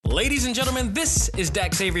Ladies and gentlemen, this is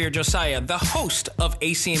Dak Xavier Josiah, the host of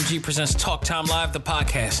ACMG Presents Talk Time Live, the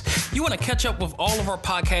podcast. You want to catch up with all of our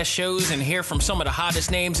podcast shows and hear from some of the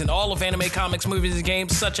hottest names in all of anime, comics, movies, and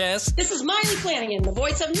games, such as... This is Miley Flanagan, the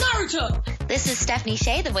voice of Naruto. This is Stephanie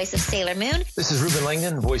Shea, the voice of Sailor Moon. This is Ruben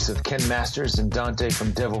Langdon, voice of Ken Masters and Dante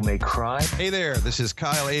from Devil May Cry. Hey there, this is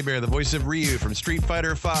Kyle Hebert, the voice of Ryu from Street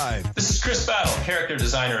Fighter V. This is Chris Battle, character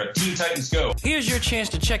designer of Teen Titans Go. Here's your chance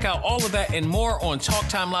to check out all of that and more on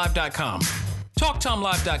TalkTimeLive.com.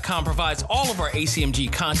 TalkTimeLive.com provides all of our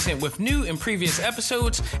ACMG content with new and previous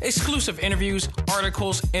episodes, exclusive interviews,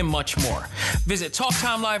 articles, and much more. Visit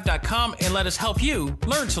TalkTimeLive.com and let us help you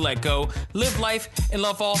learn to let go, live life, and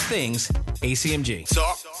love all things ACMG.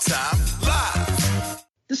 Talk Time Live.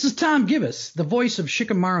 This is Tom Gibbous, the voice of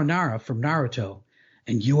Shikamaru Nara from Naruto,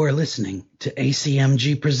 and you are listening to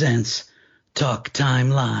ACMG Presents Talk Time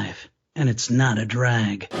Live, and it's not a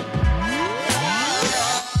drag.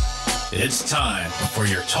 It's time for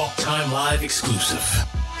your Talk Time Live exclusive.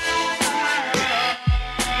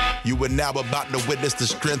 You are now about to witness the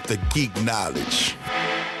strength of geek knowledge.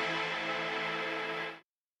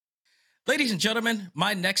 Ladies and gentlemen,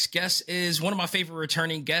 my next guest is one of my favorite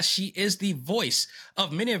returning guests. She is the voice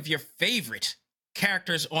of many of your favorite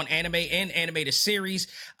characters on anime and animated series,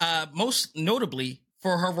 most notably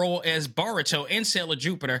for her role as Boruto in Sailor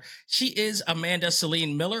Jupiter. She is Amanda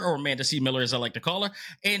Celine Miller, or Amanda C. Miller as I like to call her,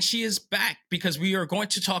 and she is back because we are going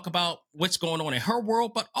to talk about what's going on in her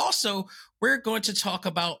world, but also we're going to talk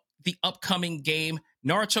about the upcoming game,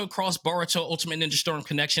 Naruto Cross Boruto Ultimate Ninja Storm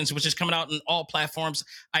Connections, which is coming out on all platforms.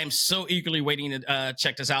 I am so eagerly waiting to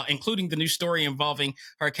check this out, including the new story involving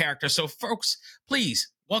her character. So folks,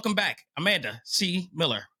 please welcome back Amanda C.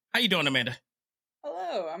 Miller. How you doing, Amanda?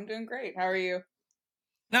 Hello, I'm doing great. How are you?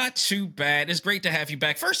 Not too bad. It's great to have you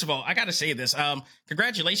back. First of all, I got to say this.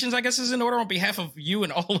 Congratulations, I guess, is in order on behalf of you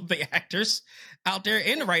and all of the actors out there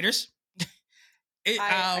and the writers.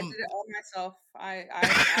 I did it all myself. I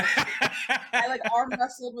like arm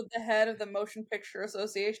wrestled with the head of the Motion Picture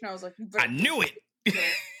Association. I was like, I knew it.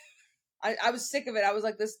 I was sick of it. I was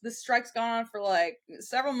like, this strike's gone on for like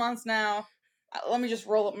several months now. Let me just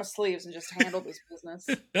roll up my sleeves and just handle this business.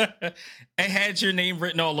 It had your name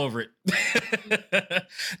written all over it.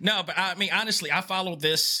 No, but I mean, honestly, I followed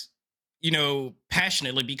this,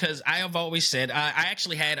 passionately because I have always said, I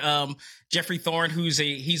actually had Jeffrey Thorne,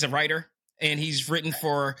 he's a writer and he's written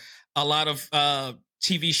for a lot of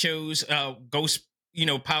TV shows, Ghost,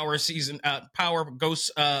 Power season, Power Ghost,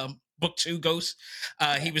 Book 2 Ghost.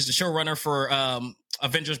 He was the showrunner for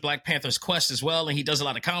Avengers Black Panther's Quest as well, and he does a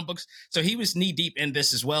lot of comic books. So he was knee deep in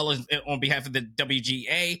this as well as on behalf of the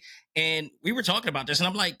WGA. And we were talking about this, and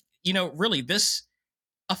I'm like, really, this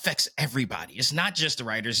affects everybody. It's not just the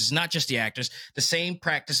writers. It's not just the actors. The same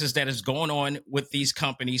practices that is going on with these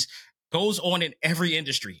companies goes on in every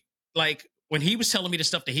industry. Like when he was telling me the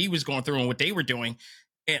stuff that he was going through and what they were doing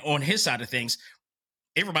on his side of things,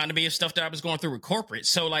 it reminded me of stuff that I was going through with corporate.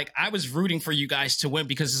 So like I was rooting for you guys to win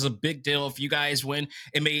because it's a big deal. If you guys win,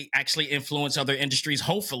 it may actually influence other industries,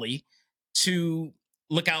 hopefully, to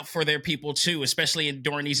look out for their people too, especially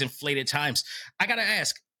during these inflated times. I got to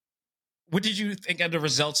ask, what did you think of the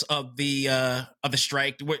results of the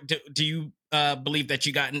strike? Do you believe that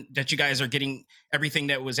you guys are getting everything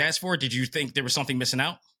that was asked for? Did you think there was something missing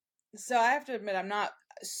out? So I have to admit, I'm not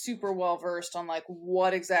super well versed on like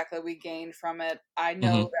what exactly we gained from it. I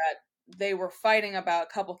know that they were fighting about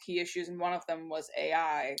a couple key issues, and one of them was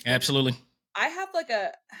AI. Absolutely. I have like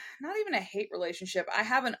not even a hate relationship.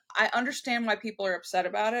 I understand why people are upset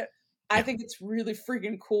about it. Yeah. I think it's really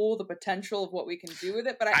freaking cool, the potential of what we can do with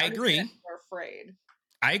it, but I agree. They're afraid.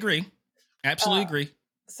 I agree. Absolutely agree.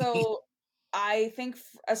 So I think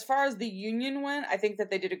as far as the union went, I think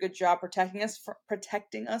that they did a good job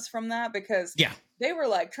protecting us from that, because they were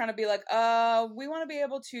like trying to be like, we want to be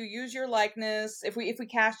able to use your likeness. If we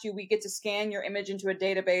cast you, we get to scan your image into a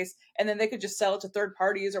database, and then they could just sell it to third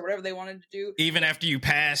parties or whatever they wanted to do. Even after you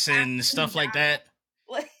pass and stuff like that.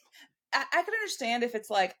 Like, I could understand if it's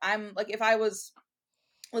like, I'm like, if I was,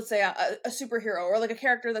 let's say a superhero or like a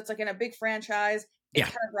character that's like in a big franchise, it's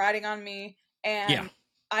kind of riding on me, and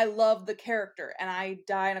I love the character and I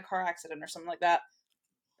die in a car accident or something like that,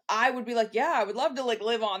 I would be like, yeah, I would love to like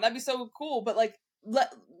live on. That'd be so cool. But like,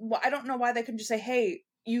 I don't know why they couldn't just say, hey,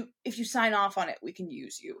 if you sign off on it, we can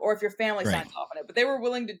use you. Or if your family signs off on it. But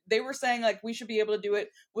they were saying like, we should be able to do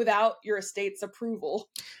it without your estate's approval.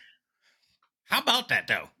 How about that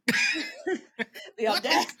though? The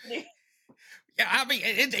audacity. Yeah, I mean,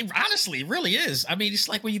 it honestly really is. I mean, it's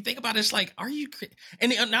like when you think about it, it's like, are you?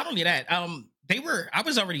 And not only that, I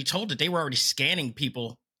was already told that they were already scanning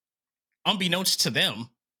people, unbeknownst to them,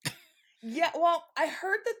 Yeah, well, I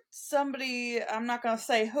heard that somebody, I'm not going to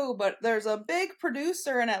say who, but there's a big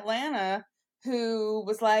producer in Atlanta who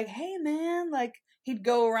was like, "Hey man," like he'd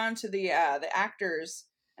go around to the actors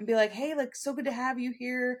and be like, "Hey, like so good to have you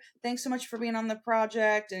here. Thanks so much for being on the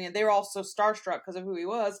project." And they were all so starstruck because of who he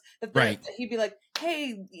was that he'd be like,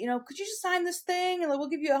 "Hey, could you just sign this thing and like, we'll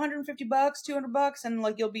give you $150, $200, and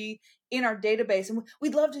like you'll be in our database, and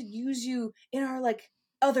we'd love to use you in our like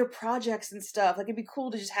other projects and stuff. Like it'd be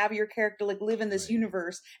cool to just have your character like live in this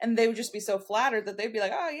universe." And they would just be so flattered that they'd be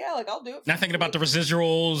like, "Oh yeah, like I'll do it." Not thinking about the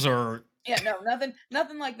residuals or no,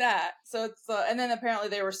 nothing like that. So it's and then apparently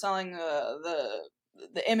they were selling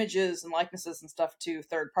the images and likenesses and stuff to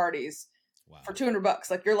third parties for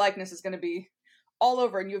 $200. Like your likeness is going to be all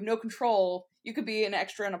over, and you have no control. You could be an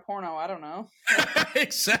extra in a porno. I don't know.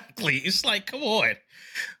 Exactly. It's like, come on.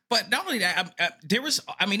 But not only that,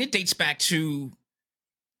 it dates back to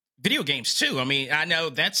video games too. I mean, I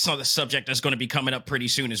know that's the subject that's going to be coming up pretty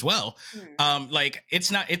soon as well. Like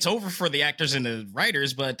it's over for the actors and the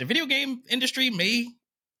writers, but the video game industry may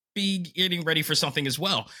be getting ready for something as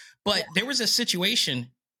well. But there was a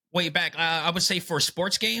situation way back, I would say for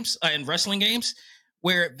sports games and wrestling games,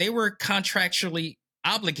 where they were contractually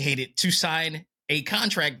obligated to sign a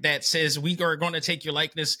contract that says we are going to take your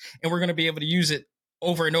likeness and we're going to be able to use it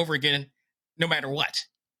over and over again, no matter what.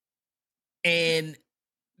 And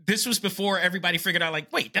this was before everybody figured out,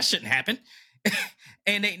 like, wait, that shouldn't happen.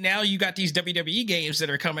 And now you got these WWE games that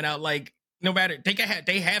are coming out, like, no matter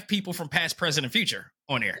they have people from past, present, and future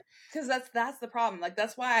on air. Because that's the problem. Like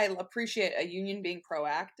that's why I appreciate a union being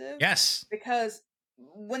proactive. Yes. Because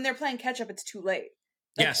when they're playing catch up, it's too late.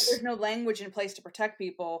 Like, yes. If there's no language in place to protect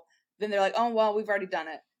people, then they're like, oh well, we've already done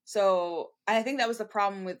it. So I think that was the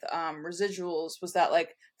problem with residuals, was that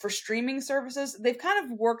like for streaming services, they've kind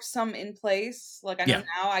of worked some in place. Like I know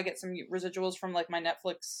now I get some residuals from like my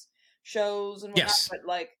Netflix shows and whatnot, but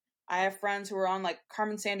like I have friends who are on like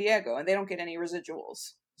Carmen Sandiego and they don't get any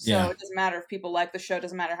residuals. So it doesn't matter if people like the show,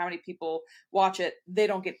 doesn't matter how many people watch it, they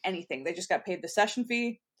don't get anything. They just got paid the session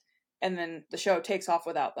fee and then the show takes off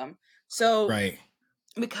without them. So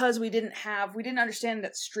because we didn't understand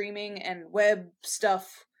that streaming and web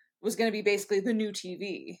stuff was going to be basically the new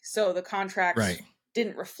TV. So the contracts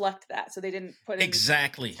didn't reflect that. So they didn't put in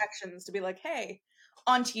protections to be like, hey,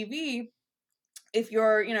 on TV, if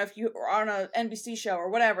you're on a NBC show or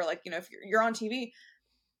whatever, like, if you're on TV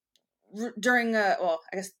during I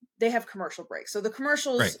guess they have commercial breaks. So the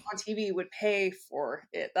commercials on TV would pay for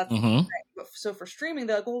it. That's so for streaming,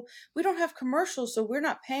 they're like, well, we don't have commercials, so we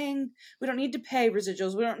don't need to pay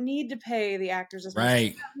residuals. We don't need to pay the actors as much. We're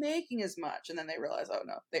not making as much. And then they realize, oh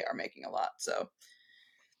no, they are making a lot. So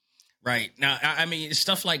now, I mean,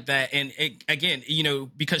 stuff like that. And again,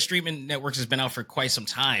 because streaming networks has been out for quite some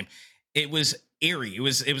time, it was eerie. It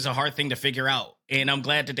was a hard thing to figure out. And I'm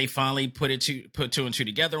glad that they finally put two and two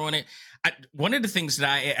together on it. One of the things that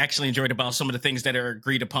I actually enjoyed about some of the things that are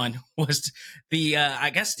agreed upon was the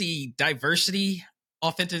diversity,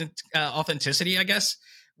 authenticity, I guess,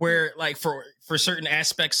 where like for certain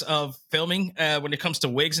aspects of filming, when it comes to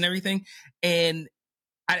wigs and everything. And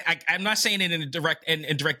I'm not saying it in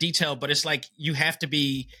direct detail, but it's like you have to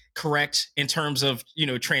be correct in terms of,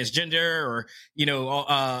 transgender or,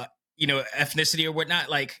 ethnicity or whatnot.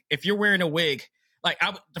 Like if you're wearing a wig, like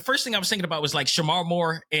the first thing I was thinking about was like Shamar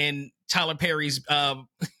Moore and Tyler Perry's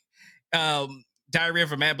Diary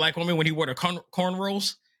of a Mad Black Woman when he wore the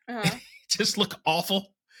cornrows. Just look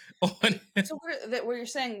awful. So what you're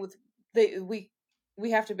saying with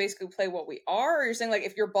we have to basically play what we are, or you're saying like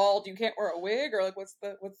if you're bald you can't wear a wig, or like what's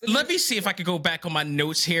the Let me see if I could go back on my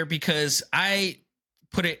notes here, because I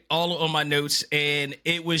put it all on my notes and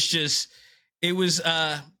it was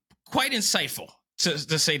quite insightful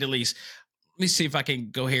to say the least. Let me see if I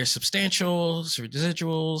can go here. Substantials,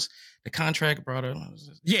 residuals, the contract brought up.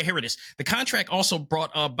 Yeah, here it is. The contract also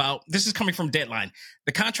brought about, this is coming from Deadline.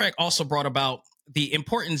 The contract also brought about the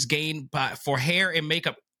importance gained for hair and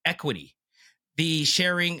makeup equity, the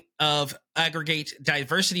sharing of aggregate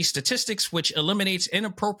diversity statistics, which eliminates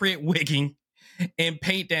inappropriate wigging and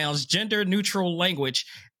paint downs, gender neutral language,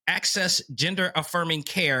 access gender affirming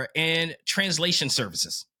care, and translation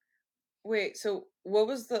services. Wait, so what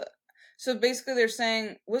was so basically they're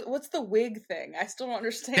saying, what's the wig thing? I still don't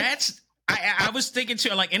understand. I was thinking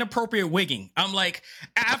too, like inappropriate wigging. I'm like,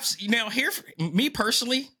 me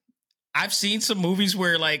personally, I've seen some movies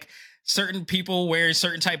where like certain people wear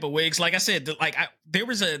certain type of wigs. Like I said, there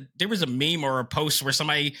was a meme or a post where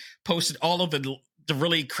somebody posted all of the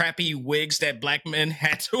really crappy wigs that black men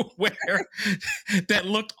had to wear that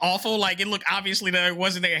looked awful. Like it looked obviously that it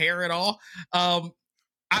wasn't their hair at all.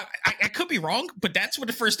 I could be wrong, but that's what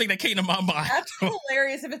the first thing that came to my mind. That's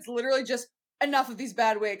hilarious if it's literally just enough of these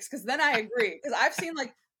bad wigs, because then I agree. Because I've seen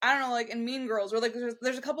like, I don't know, like in Mean Girls, where like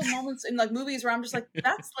there's a couple moments in like movies where I'm just like,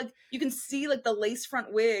 that's like, you can see like the lace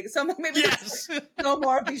front wig. So I'm like, maybe no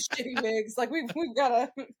more of these shitty wigs. Like we've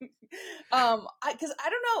gotta, because I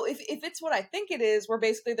don't know if it's what I think it is, where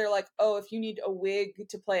basically they're like, oh, if you need a wig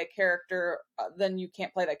to play a character, then you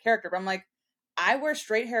can't play that character. But I'm like, I wear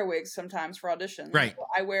straight hair wigs sometimes for auditions. Right. So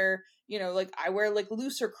I wear, I wear like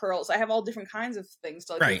looser curls. I have all different kinds of things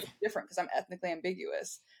to like make it different because I'm ethnically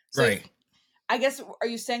ambiguous. So right. I guess, are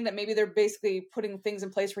you saying that maybe they're basically putting things in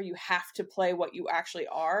place where you have to play what you actually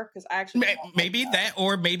are? Because I actually maybe that,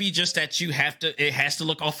 or maybe just that you have to. It has to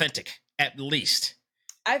look authentic at least.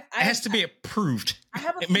 It has to be approved. I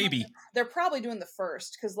have maybe they're probably doing the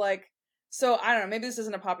first because, like, so I don't know. Maybe this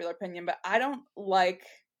isn't a popular opinion, but I don't like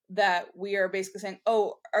that we are basically saying,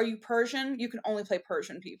 "Oh, are you Persian? You can only play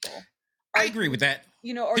Persian people." I agree with that.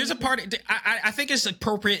 Or there's a part. I think it's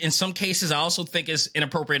appropriate in some cases. I also think it's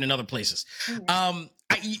inappropriate in other places. Mm-hmm.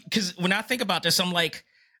 Because when I think about this, I'm like,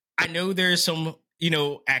 I know there's some,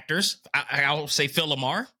 actors. I'll say Phil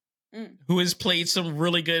Lamar, who has played some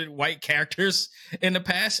really good white characters in the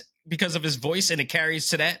past because of his voice, and it carries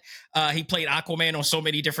to that. He played Aquaman on so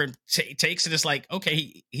many different takes, and it's like,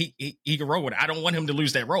 okay, he can roll with it. I don't want him to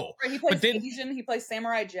lose that role. Right, he plays Asian. He plays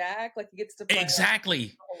Samurai Jack. Like he gets to play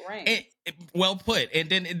exactly. Well put. And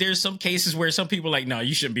then there's some cases where some people are like, no,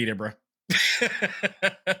 you shouldn't be there, bro.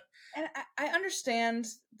 And I understand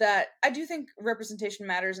that. I do think representation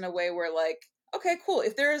matters in a way where, like, okay, cool.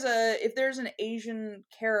 If there's an Asian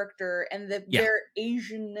character and their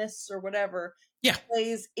Asianness or whatever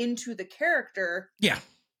plays into the character, yeah,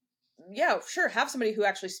 sure. Have somebody who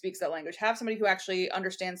actually speaks that language. Have somebody who actually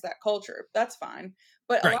understands that culture. That's fine.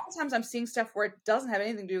 But a lot of times I'm seeing stuff where it doesn't have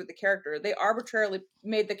anything to do with the character. They arbitrarily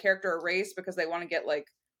made the character a race because they want to get like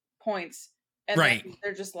points, and then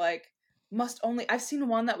they're just like, must only. I've seen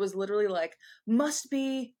one that was literally like, must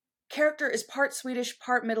be. Character is part Swedish,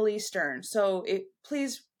 part Middle Eastern. So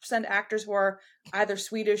please send actors who are either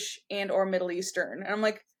Swedish and or Middle Eastern. And I'm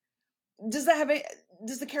like, does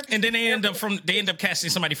the character? And then they end up casting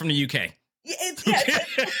somebody from the UK. It's like,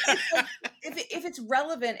 if it's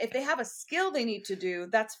relevant, if they have a skill they need to do,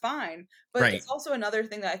 that's fine. But it's also another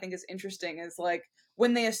thing that I think is interesting is like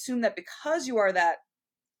when they assume that because you are that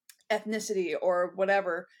ethnicity or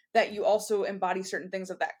whatever, that you also embody certain things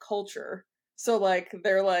of that culture. So like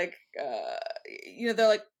they're like, they're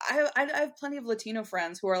like, I have plenty of Latino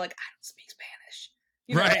friends who are like, I don't speak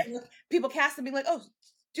Spanish. And people cast them being like, oh,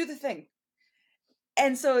 do the thing.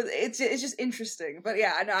 And so it's just interesting. But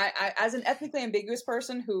yeah, I as an ethnically ambiguous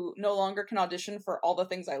person who no longer can audition for all the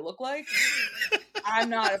things I look like,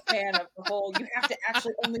 I'm not a fan of the whole, you have to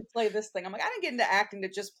actually only play this thing. I'm like, I didn't get into acting to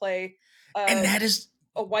just play. And that is.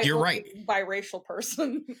 A white biracial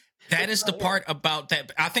person. That is the part about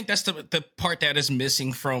that. I think that's the part that is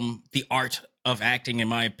missing from the art of acting, in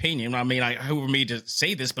my opinion. I mean, who were me to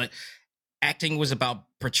say this, but acting was about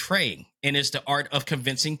portraying, and it's the art of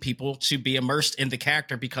convincing people to be immersed in the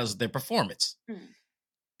character because of their performance.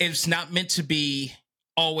 It's not meant to be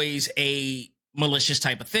always a malicious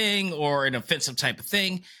type of thing or an offensive type of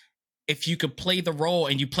thing. If you could play the role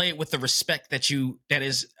and you play it with the respect that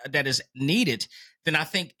is needed, then I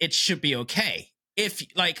think it should be okay. If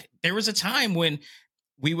like there was a time when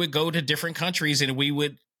we would go to different countries and we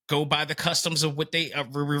would go by the customs of what they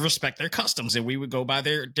we respect their customs, and we would go by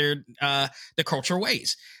their cultural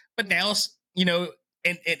ways. But now, in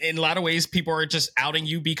a lot of ways, people are just outing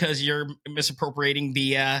you because you're misappropriating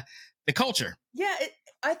the culture. Yeah,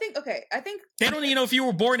 I think they don't even know if you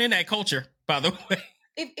were born in that culture. By the way,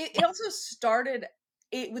 it also started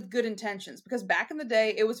with good intentions, because back in the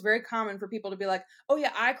day it was very common for people to be like, oh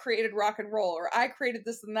yeah, I created rock and roll, or I created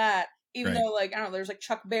this and that, even though like, I don't know, there's like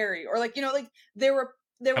Chuck Berry, or like, like there were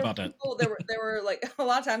people, there were like a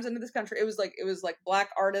lot of times in this country it was like black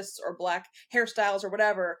artists or black hairstyles or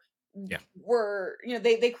whatever were,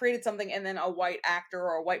 they created something, and then a white actor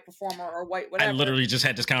or a white performer or white whatever. I literally just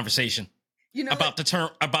had this conversation about the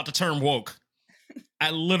term woke.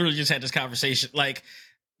 I literally just had this conversation. Like,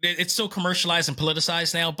 it's so commercialized and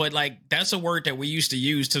politicized now, but like that's a word that we used to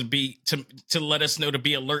use to let us know, to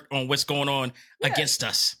be alert on what's going on against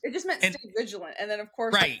us. It just meant stay vigilant. And then of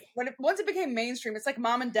course, once it became mainstream, it's like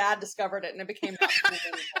mom and dad discovered it and it became not cool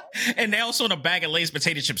anymore. And they also in a bag of Lay's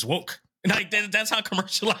potato chips woke. Like that's how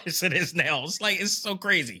commercialized it is now. It's like, it's so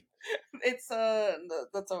crazy. It's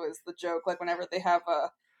that's always the joke. Like whenever they have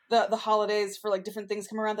the holidays for like different things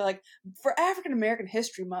come around, they're like, for African American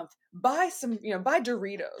History Month, buy some, buy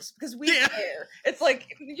Doritos because we care. It's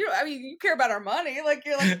like, you care about our money. Like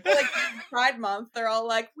you're like, for, like Pride Month, they're all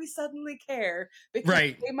like, we suddenly care because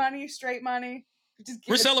gay money, straight money.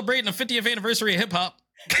 We're celebrating the 50th anniversary of hip hop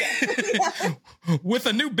with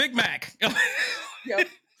a new Big Mac. Yep,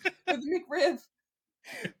 with McRib.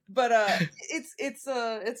 But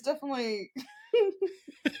it's definitely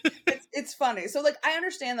it's funny. So like I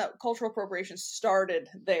understand that cultural appropriation started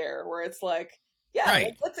there, where it's like,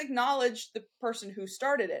 like, let's acknowledge the person who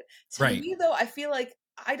started it. To me though, I feel like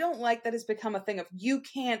I don't like that it's become a thing of you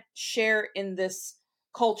can't share in this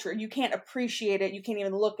culture, you can't appreciate it, you can't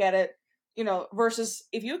even look at it, versus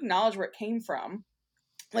if you acknowledge where it came from.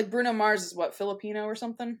 Like Bruno Mars is what, Filipino or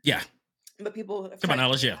something? Yeah. But people, to my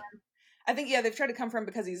knowledge, I think they've tried to come from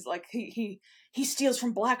because he's like he steals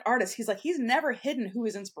from black artists. He's like he's never hidden who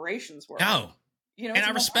his inspirations were. No, and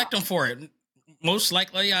I respect him for it. Most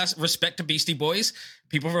likely, I respect the Beastie Boys.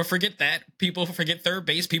 People will forget that. People forget Third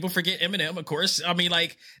Base. People forget Eminem, of course. I mean,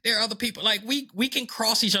 like there are other people. Like we can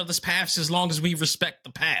cross each other's paths as long as we respect the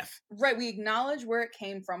path. Right. We acknowledge where it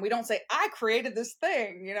came from. We don't say I created this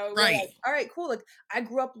thing. We're right. Like, all right, cool. Like I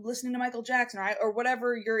grew up listening to Michael Jackson, or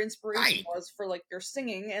whatever your inspiration was for like your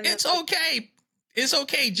singing. And it's okay. It's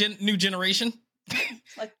okay. New generation.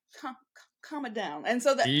 Like. Calm it down. And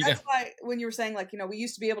so that's why when you were saying like, we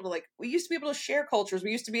used to be able to share cultures.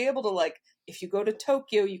 We used to be able to like, if you go to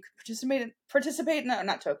Tokyo, you could participate. No,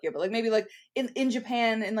 not Tokyo, but like maybe like in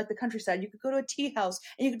Japan, in like the countryside, you could go to a tea house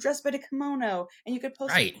and you could dress by a kimono and you could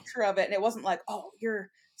post a picture of it. And it wasn't like, oh, you're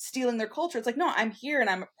stealing their culture. It's like, no, I'm here and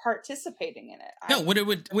I'm participating in it. No, what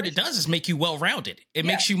it does is make you well-rounded. It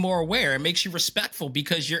makes you more aware. It makes you respectful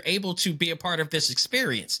because you're able to be a part of this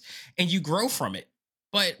experience and you grow from it.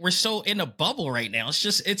 But we're so in a bubble right now. It's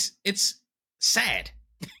just, it's sad.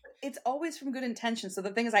 It's always from good intentions. So the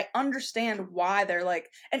thing is, I understand why they're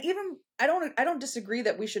like, and even I don't disagree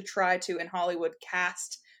that we should try to in Hollywood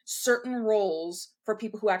cast certain roles for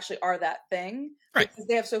people who actually are that thing, because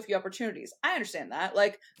they have so few opportunities. I understand that.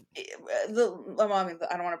 Like I don't want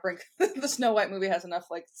to bring the Snow White movie has enough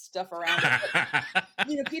like stuff around it.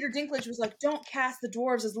 But, Peter Dinklage was like, don't cast the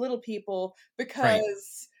dwarves as little people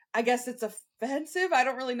because I guess it's offensive. I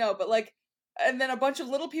don't really know, but like, and then a bunch of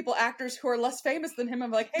little people actors who are less famous than him.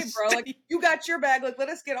 I'm like, hey, bro, like you got your bag. Like, let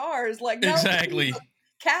us get ours. Like, no, exactly.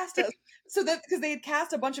 Cast us. So that because they had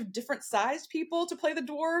cast a bunch of different sized people to play the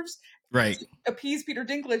dwarves, to appease Peter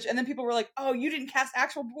Dinklage, and then people were like, "Oh, you didn't cast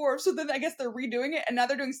actual dwarves." So then I guess they're redoing it, and now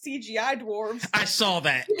they're doing CGI dwarves. I saw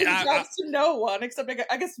that. To no one except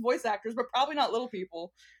I guess voice actors, but probably not little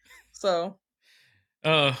people. So,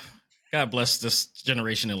 God bless this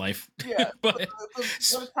generation in life. Yeah, but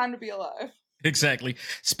what a time to be alive. Exactly.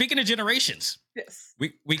 Speaking of generations, yes,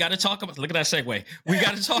 we got to talk about. Look at that segue. We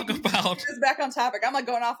got to talk about. It's back on topic. I'm like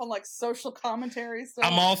going off on like social commentary. So.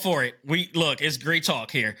 I'm all for it. It's great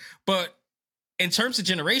talk here. But in terms of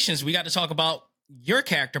generations, we got to talk about your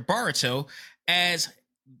character Boruto, as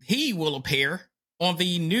he will appear on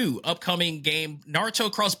the new upcoming game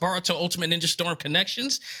Naruto Cross Boruto Ultimate Ninja Storm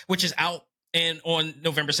Connections, which is out on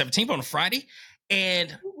November 17th on a Friday,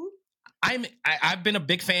 and. I've been a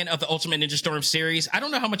big fan of the Ultimate Ninja Storm series. I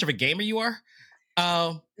don't know how much of a gamer you are.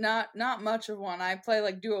 Not much of one. I play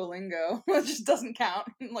like Duolingo. It just doesn't count.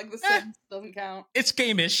 Like the Sims doesn't count. It's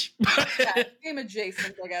game-ish. Yeah, game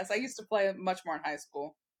adjacent, I guess. I used to play it much more in high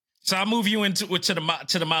school. So I'll move you to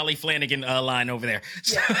the Molly Flanagan line over there.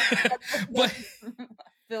 Yeah.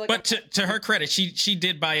 But to her credit, she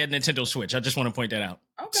did buy a Nintendo Switch. I just want to point that out.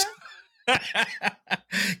 Okay.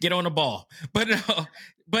 Get on the ball.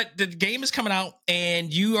 But the game is coming out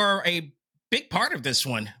and you are a big part of this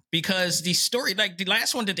one, because the story, like the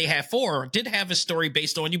last one that they had did have a story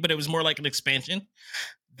based on you, but it was more like an expansion.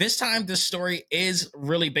 This time this story is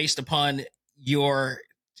really based upon your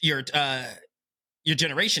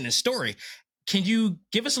generation and story. Can you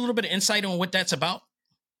give us a little bit of insight on what that's about?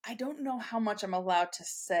 I don't know how much I'm allowed to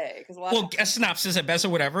say, because a synopsis at best or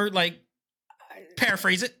whatever, like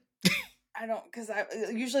paraphrase it. I don't, because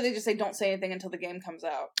usually they just say don't say anything until the game comes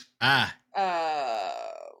out. All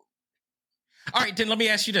right, then let me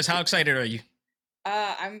ask you this: how excited are you?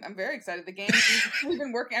 I'm very excited. The game we've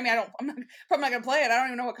been working. I mean, I'm probably not gonna play it. I don't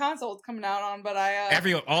even know what console it's coming out on, but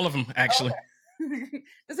all of them actually. Okay.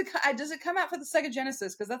 Does it come out for the Sega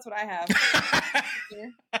Genesis? Because that's what I have.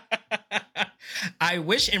 I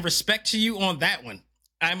wish, in respect to you on that one,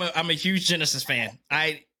 I'm a huge Genesis fan.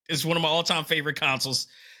 It's one of my all-time favorite consoles.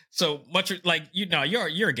 So much like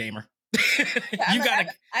you're a gamer. Yeah, You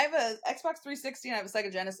gotta. I have a Xbox 360 and I have a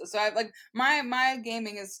Sega Genesis, so I have like my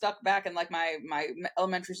gaming is stuck back in like my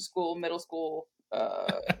elementary school, middle school,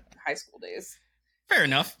 high school days. Fair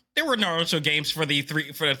enough. There were Naruto games for the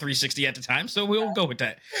 360 at the time, so we'll go with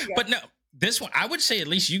that. But no, this one I would say at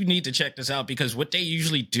least you need to check this out, because what they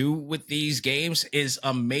usually do with these games is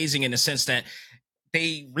amazing in the sense that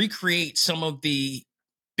they recreate some of the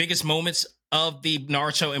biggest moments of the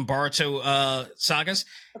Naruto and Boruto sagas.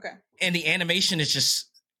 Okay. And the animation is just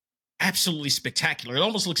absolutely spectacular. It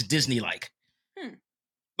almost looks Disney-like.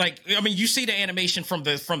 Like, I mean, you see the animation from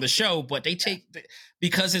the show, but they take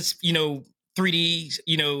because it's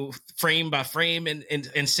 3D, frame by frame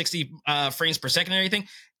and 60 frames per second and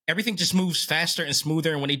everything just moves faster and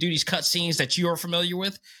smoother. And when they do these cut scenes that you are familiar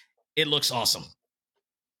with, it looks awesome.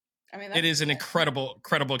 I mean, it is an incredible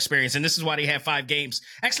experience. And this is why they have 5 games,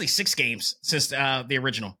 actually 6 games since the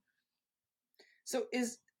original. So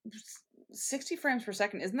is 60 frames per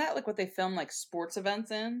second, isn't that like what they film like sports events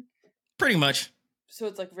in? Pretty much. So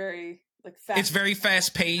it's like very like fast. It's very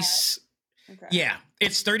fast paced. Okay. Yeah,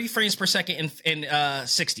 it's 30 frames per second in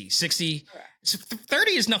 60. 60.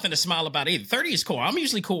 30 is nothing to smile about either. 30 is cool. I'm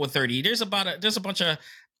usually cool with 30. There's a bunch of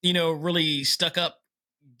really stuck up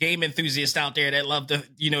game enthusiasts out there that love the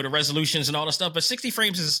the resolutions and all the stuff. But 60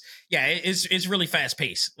 frames is it's really fast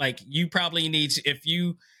paced. Like you probably need to, if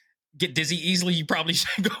you get dizzy easily, you probably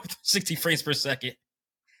should go with 60 frames per second.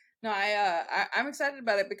 No, I'm excited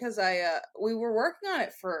about it because we were working on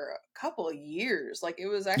it for a couple of years. Like it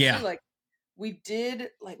was actually like we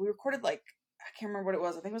recorded like I can't remember what it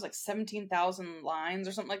was. I think it was like 17,000 lines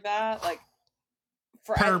or something like that. Like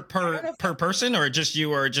for per person, or just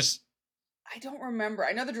you, or just I don't remember.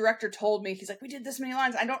 I know the director told me, he's like, we did this many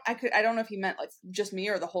lines. I don't know if he meant like just me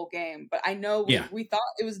or the whole game, but I know we thought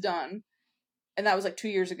it was done. And that was like 2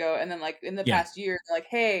 years ago. And then like in the past year, they're like,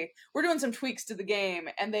 hey, we're doing some tweaks to the game.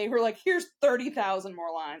 And they were like, here's 30,000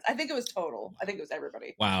 more lines. I think it was total. I think it was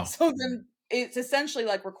everybody. Wow. So then it's essentially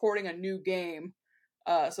like recording a new game.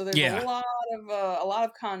 So there's a lot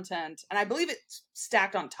of content. And I believe it's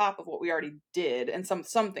stacked on top of what we already did. And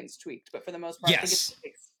some things tweaked. But for the most part, I think it's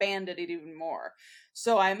expanded it even more.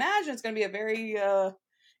 So I imagine it's going to be a very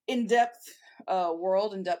in-depth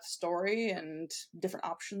world, in-depth story, and different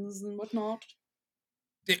options and whatnot.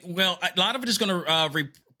 Well, a lot of it is going to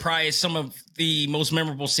reprise some of the most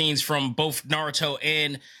memorable scenes from both Naruto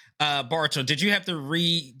and Boruto. Did you have to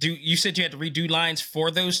redo? You said you had to redo lines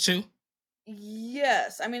for those two.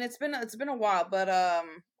 Yes, I mean it's been a while, but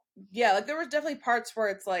like there was definitely parts where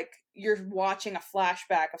it's like you're watching a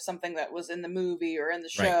flashback of something that was in the movie or in the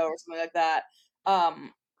show or something like that.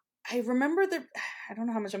 I remember I don't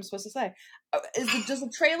know how much I'm supposed to say. Does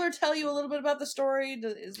the trailer tell you a little bit about the story?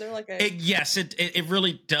 Is there like a... Yes, it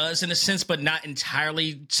really does in a sense, but not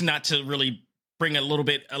entirely. It's not to really bring a little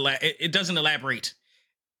bit. It doesn't elaborate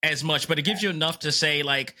as much, but it gives you enough to say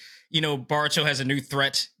like, Boruto has a new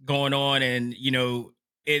threat going on, and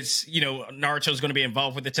it's Naruto's going to be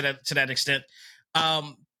involved with it to that extent.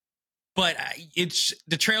 But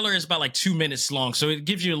the trailer is about like 2 minutes long, so it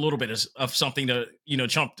gives you a little bit of something to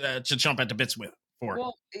jump at the bits with.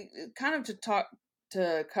 Well, kind of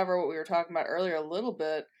to cover what we were talking about earlier a little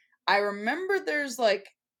bit. I remember there's like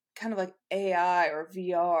kind of like AI or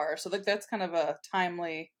VR, so like that's kind of a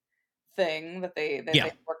timely thing that they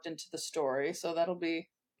worked into the story. So that'll be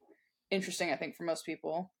interesting, I think, for most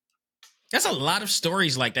people. There's a lot of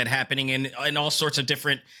stories like that happening in all sorts of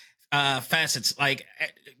different facets. Like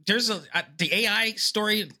there's the AI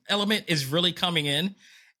story element is really coming in,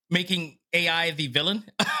 making AI the villain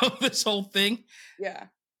of this whole thing. Yeah,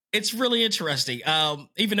 it's really interesting.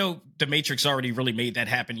 Even though the Matrix already really made that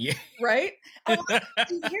happen, right. Here's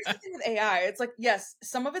the thing with AI: it's like, yes,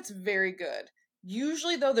 some of it's very good.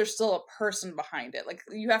 Usually, though, there's still a person behind it. Like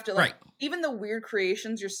you have to even the weird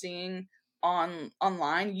creations you're seeing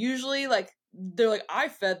online. Usually, like they're like, I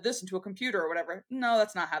fed this into a computer or whatever. No,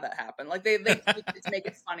 that's not how that happened. Like they make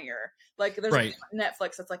it funnier. Like there's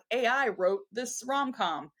Netflix that's like, AI wrote this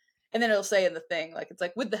rom-com, and then it'll say in the thing like it's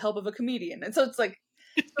like with the help of a comedian, and so it's like,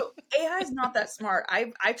 so AI is not that smart.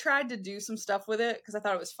 I tried to do some stuff with it because I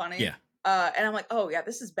thought it was funny. Yeah. And I'm like, oh yeah,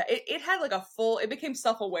 this is bad. It had like it became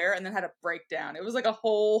self-aware and then had a breakdown. It was like a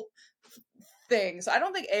whole thing. So I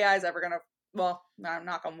don't think AI is ever gonna. Well, I'm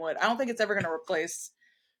knock on wood. I don't think it's ever gonna replace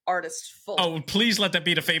artists fully. Oh, please let that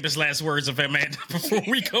be the famous last words of Amanda before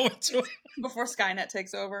we go into it. Before Skynet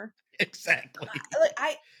takes over. Exactly.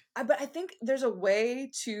 But I think there's a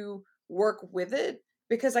way to work with it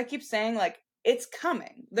because I keep saying like it's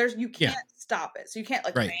coming. You can't stop it, so you can't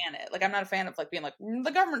like ban it. Like I'm not a fan of like being like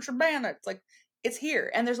the government should ban it. It's like it's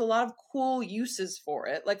here, and there's a lot of cool uses for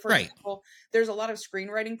it. Like, for example, there's a lot of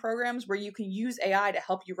screenwriting programs where you can use AI to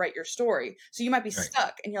help you write your story. So you might be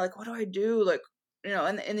stuck and you're like, what do I do? Like, you know,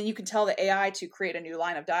 and then you can tell the AI to create a new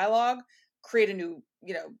line of dialogue, create a new,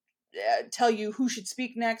 you know, tell you who should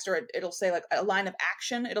speak next, or it'll say like a line of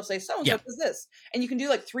action. It'll say so and so does this, and you can do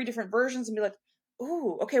like 3 different versions and be like,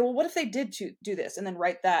 ooh, okay, well, what if they did to do this, and then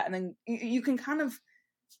write that, and then you can kind of,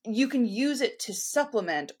 you can use it to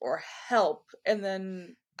supplement or help. And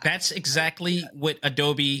then that's exactly what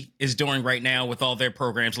Adobe is doing right now with all their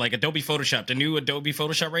programs, like Adobe Photoshop. The new Adobe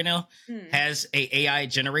Photoshop right now has a AI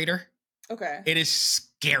generator. Okay, it is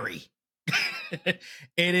scary.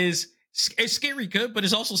 It's scary good, but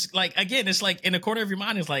it's also like, again, it's like in the corner of your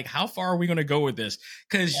mind, it's like, how far are we going to go with this?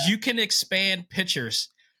 Because you can expand pictures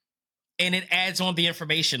and it adds on the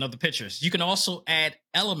information of the pictures. You can also add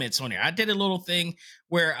elements on there. I did a little thing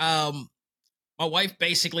where my wife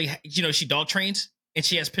basically, you know, she dog trains and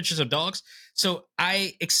she has pictures of dogs. So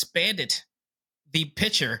I expanded the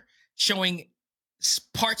picture showing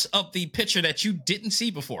parts of the picture that you didn't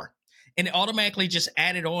see before. And it automatically just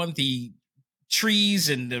added on the trees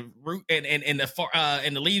and the root and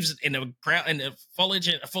the leaves and the ground and the foliage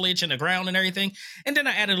and the ground and everything. And then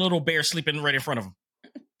I added a little bear sleeping right in front of him.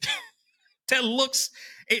 That looks,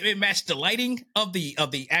 it matched the lighting of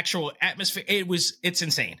the actual atmosphere. It's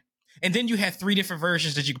insane. And then you have 3 different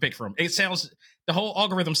versions that you can pick from. The whole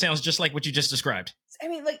algorithm sounds just like what you just described. I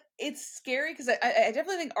mean, like, it's scary because I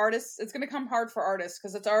definitely think artists, it's going to come hard for artists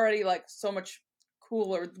because it's already like so much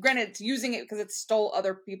cooler. Granted, it's using it because it stole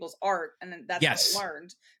other people's art, and then that's what it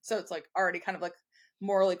learned. So it's like already kind of like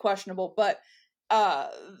morally questionable. But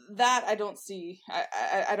that I don't see.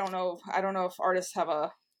 I don't know. I don't know if artists have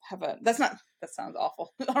a. That sounds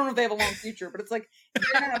awful. I don't know if they have a long future, but it's like,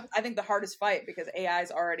 I think the hardest fight because AI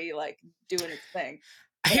is already like doing its thing.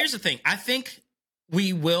 Here's the thing. I think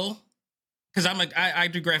we will, because I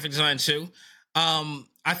do graphic design too.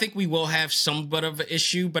 I think we will have somewhat of an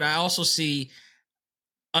issue, but I also see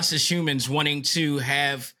us as humans wanting to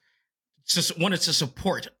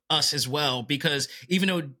support us as well, because even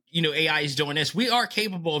though, you know, AI is doing this, we are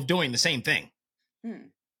capable of doing the same thing.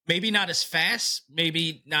 Maybe not as fast,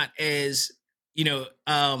 maybe not as, you know,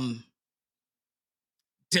 I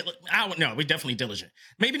don't know. We're definitely diligent.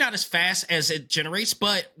 Maybe not as fast as it generates,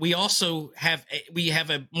 but we also have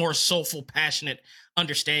a more soulful, passionate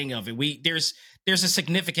understanding of it. There's a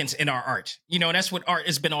significance in our art, you know, and that's what art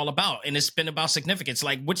has been all about. And it's been about significance.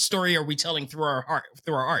 Like, what story are we telling through our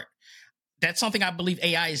art? That's something I believe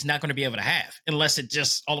AI is not going to be able to have unless it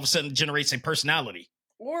just all of a sudden generates a personality.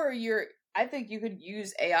 Or I think you could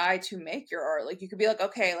use AI to make your art. Like, you could be like,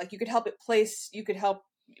 okay, like you could help it place, you could help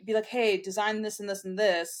be like, hey, design this and this and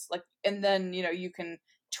this, like, and then, you know, you can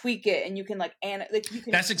tweak it and you can like, you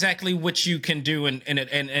can. That's exactly what you can do in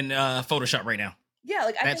Photoshop right now. Yeah,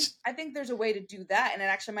 like I think there's a way to do that, and it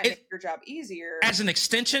actually might make your job easier. As an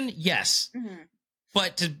extension, yes.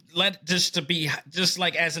 But to be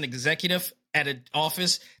like as an executive at an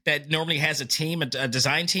office that normally has a team, a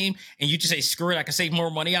design team, and you just say, screw it, I can save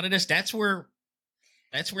more money out of this. That's where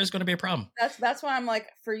it's going to be a problem. That's why I'm like,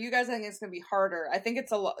 for you guys, I think it's going to be harder. I think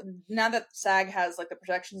it's a lot now that SAG has like the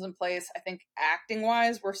protections in place. I think acting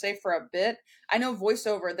wise, we're safe for a bit. I know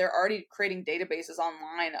voiceover, they're already creating databases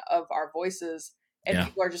online of our voices, and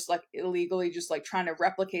people are just like illegally just like trying to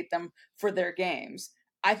replicate them for their games.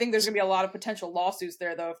 I think there's going to be a lot of potential lawsuits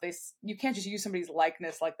there, though, if you can't just use somebody's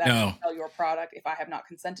likeness like that to sell your product if I have not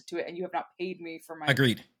consented to it and you have not paid me for my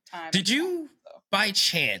time. Did you, by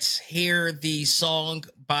chance, hear the song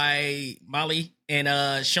by Molly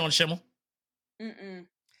and Sean Schimmel?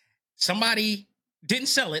 Somebody didn't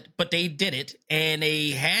sell it, but they did it, and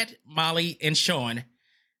they had Molly and Sean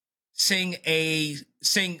sing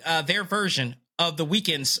their version of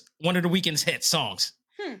one of the Weeknd's hit songs.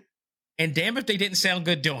 And damn if they didn't sound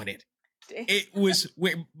good doing it. It was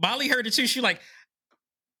where Molly heard it too. She like,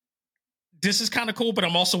 this is kind of cool, but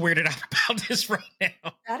I'm also weirded out about this right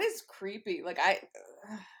now. That is creepy. Like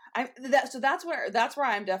that's where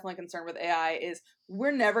I'm definitely concerned with AI is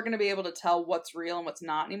we're never going to be able to tell what's real and what's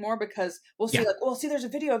not anymore, because we'll see there's a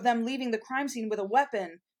video of them leaving the crime scene with a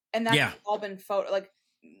weapon, and that's all been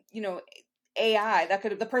AI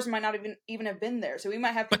the person might not even have been there. So we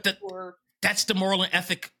might have people who are. That's the moral and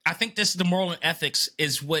ethic. I think the moral and ethics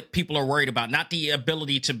is what people are worried about, not the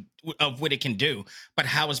ability of what it can do, but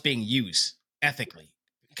how it's being used ethically.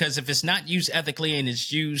 Because if it's not used ethically and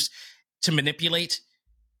it's used to manipulate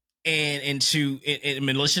and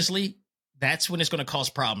maliciously, that's when it's going to cause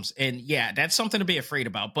problems. And that's something to be afraid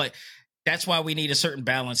about. But that's why we need a certain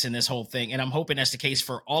balance in this whole thing. And I'm hoping that's the case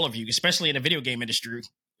for all of you, especially in the video game industry.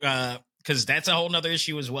 because that's a whole nother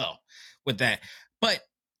issue as well with that. But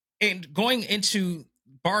and going into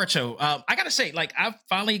Boruto, I gotta say, like, I've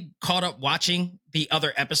finally caught up watching the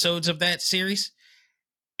other episodes of that series,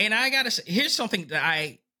 and I gotta say, here's something that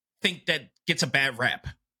I think that gets a bad rap.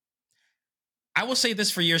 I will say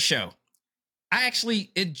this for your show. I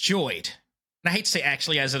actually enjoyed, and I hate to say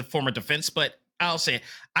actually as a form of defense, but I'll say it,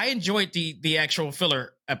 I enjoyed the actual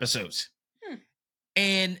filler episodes.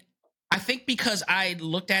 And I think because I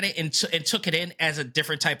looked at it and took it in as a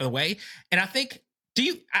different type of way. And I think, do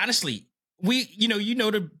you honestly,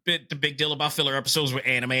 the big deal about filler episodes with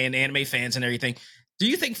anime and anime fans and everything. Do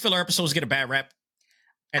you think filler episodes get a bad rap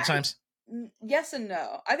at times? Yes and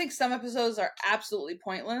no. I think some episodes are absolutely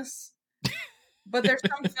pointless, but there's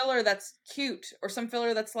some filler that's cute, or some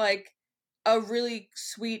filler that's like a really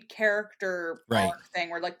sweet character arc thing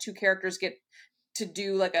where like two characters get to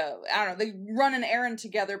do like I don't know, they run an errand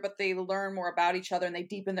together, but they learn more about each other and they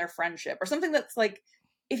deepen their friendship, or something that's like,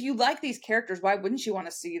 if you like these characters, why wouldn't you want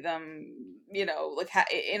to see them, like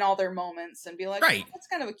in all their moments and be like, oh, that's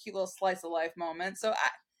kind of a cute little slice of life moment. So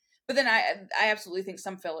but then I absolutely think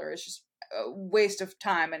some filler is just a waste of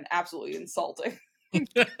time and absolutely insulting.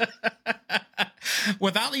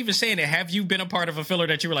 Without even saying it, have you been a part of a filler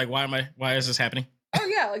that you were like, why is this happening? Oh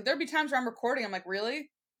yeah, like there'd be times where I'm recording, I'm like, really?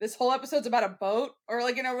 This whole episode's about a boat, or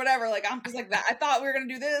like, whatever. Like, I'm just like that. I thought we were gonna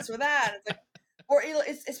do this or that. It's like, or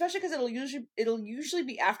it's especially because it'll usually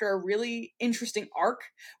be after a really interesting arc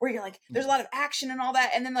where you're like, there's a lot of action and all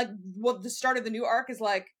that, and then like, the start of the new arc is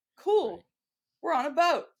like, cool, we're on a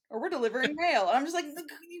boat or we're delivering mail, and I'm just like,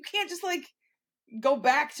 you can't just like go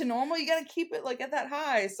back to normal. You got to keep it like at that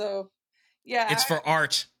high. So yeah, it's for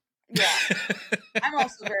art. Yeah. I'm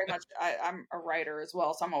also very much, I'm a writer as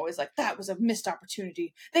well, so I'm always like, that was a missed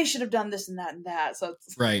opportunity. They should have done this and that and that. So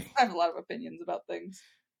I have a lot of opinions about things.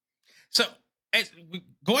 So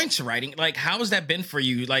going to writing, like, how has that been for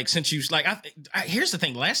you? Like, since you, like, here's the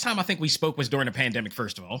thing. Last time I think we spoke was during the pandemic,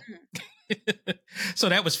 first of all. So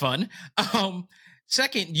that was fun.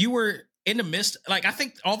 Second, you were in the midst, like, I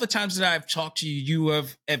think all the times that I've talked to you, you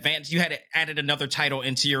have advanced, you had added another title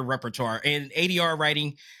into your repertoire, and ADR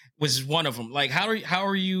writing was one of them. Like, how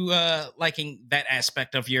are you liking that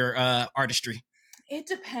aspect of your artistry? It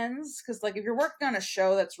depends, because like if you're working on a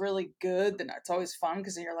show that's really good, then it's always fun,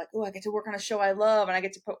 because then you're like, oh, I get to work on a show I love, and I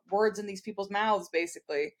get to put words in these people's mouths,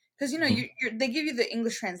 basically. Because they give you the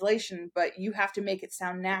English translation, but you have to make it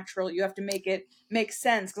sound natural. You have to make it make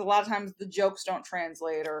sense, because a lot of times the jokes don't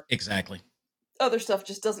translate, or exactly other stuff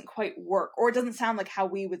just doesn't quite work, or it doesn't sound like how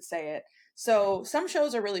we would say it. So some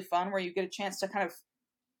shows are really fun where you get a chance to kind of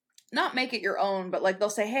not make it your own, but like they'll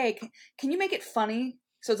say, hey, can you make it funny?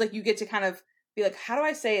 So it's like you get to kind of be like, how do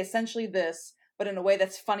I say essentially this, but in a way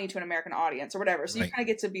that's funny to an American audience or whatever. So you kind of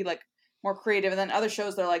get to be like more creative. And then other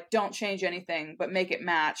shows, they're like, don't change anything, but make it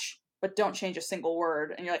match, but don't change a single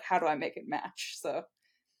word. And you're like, how do I make it match? So.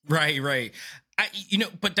 Right.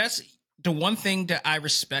 But that's the one thing that I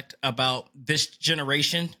respect about this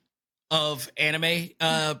generation of anime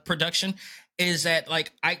production is that,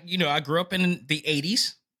 like, I grew up in the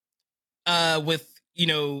 80s with,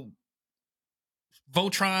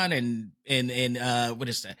 Voltron and what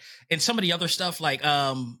is that? And some of the other stuff like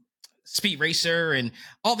Speed Racer and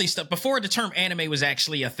all these stuff before the term anime was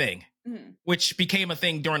actually a thing, which became a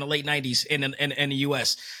thing during the late 90s in the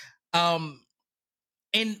US. And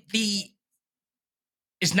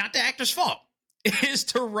it's not the actor's fault. It is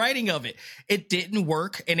the writing of it. It didn't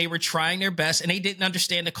work, and they were trying their best, and they didn't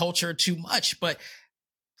understand the culture too much. But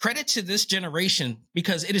credit to this generation,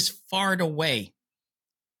 because it is far and away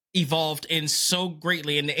evolved in so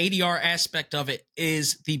greatly, and the ADR aspect of it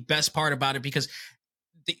is the best part about it, because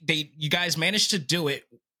you guys managed to do it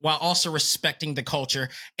while also respecting the culture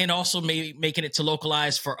and also making it to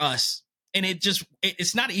localize for us. And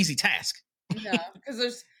it's not an easy task. No,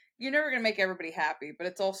 because you're never gonna make everybody happy, but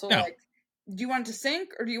it's also like, do you want it to sync,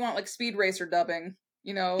 or do you want like Speed Racer dubbing?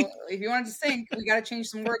 If you want it to sync, we got to change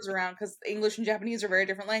some words around, because English and Japanese are very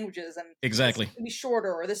different languages, and exactly it's gonna be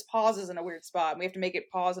shorter, or this pause is in a weird spot, and we have to make it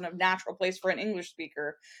pause in a natural place for an English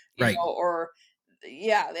speaker, you know, or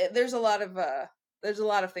there's a lot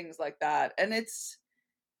of things like that, and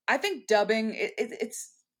I think dubbing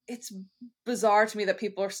it's bizarre to me that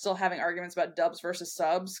people are still having arguments about dubs versus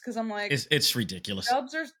subs, because I'm like, it's ridiculous.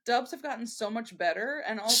 Dubs have gotten so much better,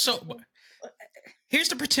 and also here's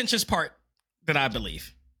the pretentious part that I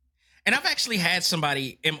believe, and I've actually had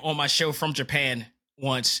somebody on my show from Japan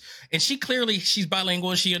once, and she's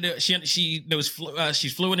bilingual. She knows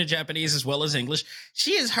she's fluent in Japanese as well as English.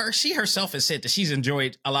 She herself has said that she's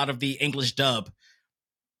enjoyed a lot of the English dub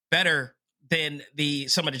better than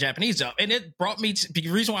some of the Japanese dub. And it brought me to,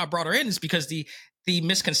 the reason why I brought her in is because the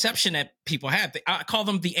misconception that people have, I call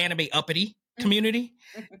them the anime uppity community.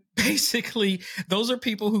 Basically, those are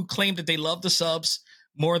people who claim that they love the subs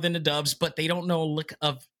more than the dubs, but they don't know a lick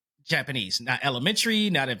of Japanese, not elementary,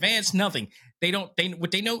 not advanced, nothing.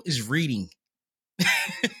 What they know is reading.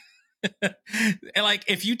 And like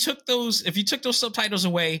if you took those subtitles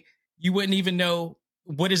away, you wouldn't even know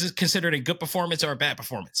what is considered a good performance or a bad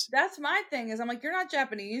performance. That's my thing. Is I'm like, you're not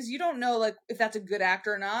Japanese. You don't know like if that's a good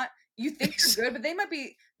actor or not. You think you're good, but they might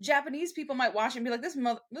be Japanese people might watch it and be like, this I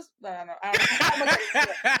don't know.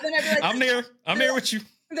 They might be like, I'm there with you.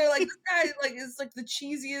 They're like, this guy like is like the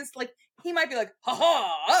cheesiest. Like he might be like, haha,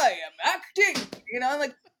 I am acting, you know,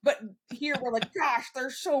 like. But here we're like, gosh, they're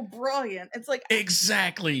so brilliant. It's like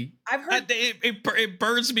exactly. I've heard it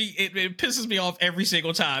burns me. It pisses me off every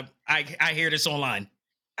single time I hear this online.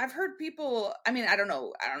 I've heard people. I mean, I don't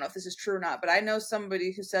know if this is true or not, but I know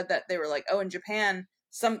somebody who said that they were like, oh, in Japan,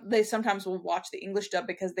 they sometimes will watch the English dub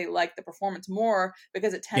because they like the performance more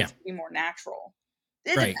because it tends to be more natural.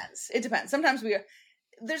 It depends. It depends. Sometimes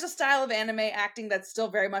there's a style of anime acting that's still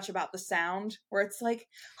very much about the sound, where it's like,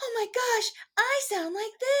 oh my gosh, I sound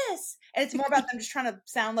like this. And it's more about them just trying to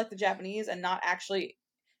sound like the Japanese and not actually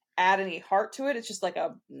add any heart to it. It's just like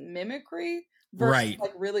a mimicry versus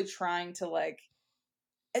like really trying to like,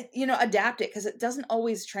 you know, adapt it, because it doesn't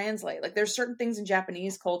always translate. Like there's certain things in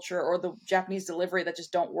Japanese culture or the Japanese delivery that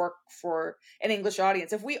just don't work for an English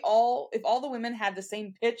audience. If all the women had the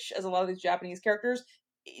same pitch as a lot of these Japanese characters,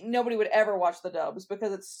 nobody would ever watch the dubs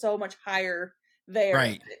because it's so much higher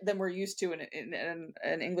there than we're used to in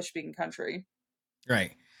an English speaking country.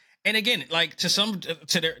 Right. And again, like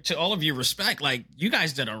to all of you respect, like you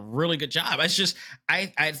guys did a really good job. It's just, I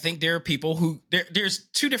think there are people who there's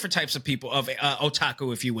two different types of people, of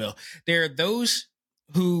otaku, if you will. There are those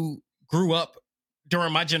who grew up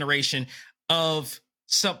during my generation of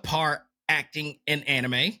subpar acting in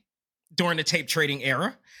anime during the tape trading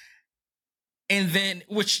era. And then,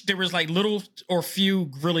 which there was like little or few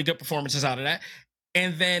really good performances out of that.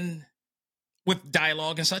 And then with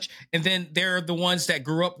dialogue and such. And then there are the ones that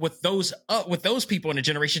grew up with those people in a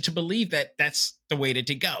generation to believe that that's the way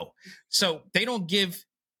to go. So they don't give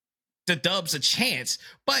the dubs a chance.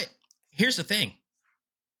 But here's the thing.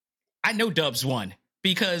 I know dubs won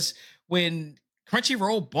because when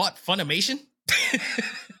Crunchyroll bought Funimation,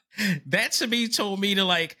 that to me told me to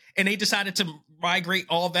like, and they decided to migrate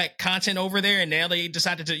all that content over there. And now they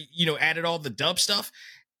decided to, you know, added all the dub stuff,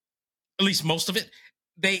 at least most of it.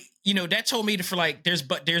 They, you know, that told me to, for like,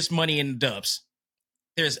 there's money in the dubs.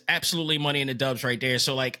 There's absolutely money in the dubs right there.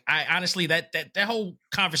 So like, I honestly, that whole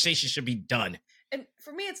conversation should be done. And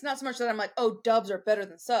for me, it's not so much that I'm like, oh, dubs are better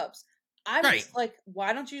than subs. I'm just like,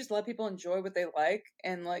 why don't you just let people enjoy what they like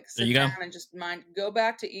and like sit down and just go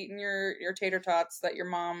back to eating your tater tots that your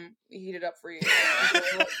mom heated up for you.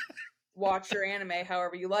 Like, watch your anime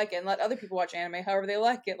however you like it and let other people watch anime however they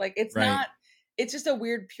like it. Like it's not, it's just a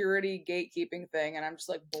weird purity gatekeeping thing. And I'm just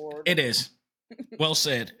like bored. It is. Well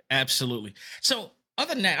said. Absolutely. So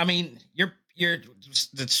other than that, I mean,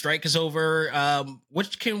 the strike is over.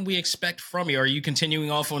 What can we expect from you? Are you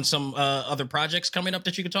continuing off on some other projects coming up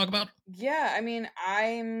that you could talk about? Yeah, I mean,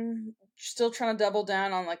 I'm still trying to double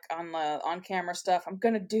down on like on camera stuff. I'm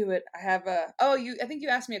gonna do it. I have I think you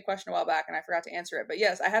asked me a question a while back and I forgot to answer it. But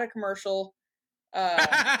yes, I had a commercial.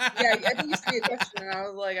 I think you asked me a question and I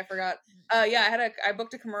was like, I forgot. I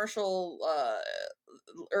booked a commercial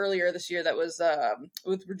earlier this year that was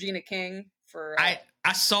with Regina King for.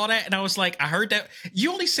 I saw that and I was like, I heard that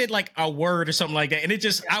you only said like a word or something like that, and it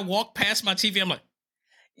just I walked past my TV. I'm like,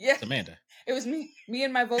 it's Amanda. It was me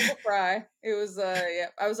and my vocal fry. It was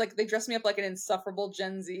I was like, they dressed me up like an insufferable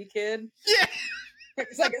Gen Z kid. Yeah,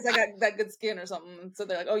 it's like I got that good skin or something. So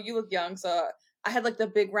they're like, oh, you look young. So I had like the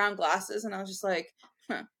big round glasses, and I was just like,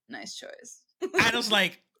 nice choice. I was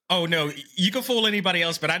like, oh no, you can fool anybody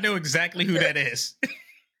else, but I know exactly who that is.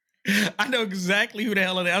 I know exactly who the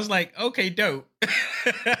hell it is. I was like, okay, dope.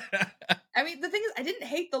 I mean, the thing is, I didn't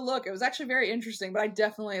hate the look. It was actually very interesting, but I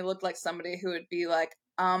definitely looked like somebody who would be like,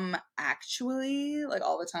 actually, like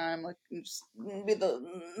all the time, like just be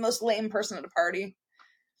the most lame person at a party.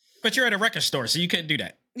 But you're at a record store, so you couldn't do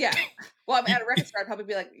that. Yeah. Well, I'm at a record store, I'd probably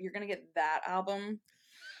be like, you're going to get that album.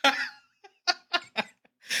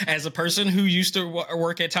 As a person who used to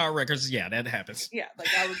work at Tower Records, yeah, that happens. Yeah, like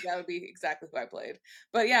that would be exactly who I played.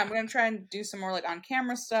 But yeah, I'm going to try and do some more like on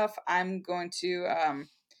camera stuff. I'm going to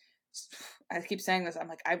I keep saying this. I'm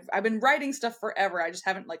like, I've been writing stuff forever. I just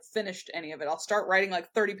haven't like finished any of it. I'll start writing like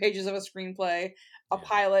 30 pages of a screenplay, a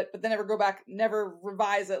pilot, but then never go back, never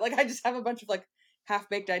revise it. Like I just have a bunch of like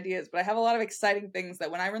half-baked ideas, but I have a lot of exciting things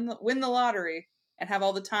that when I win the lottery and have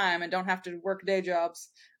all the time and don't have to work day jobs,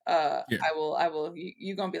 I will.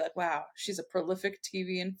 You gonna be like, wow, she's a prolific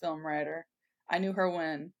TV and film writer. I knew her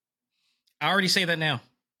when. I already say that now.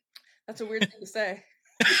 That's a weird thing to say.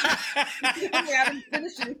 I haven't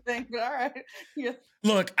finished anything, but all right. Yeah.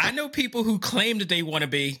 Look, I know people who claim that they want to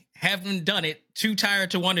be, haven't done it, too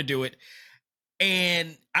tired to want to do it,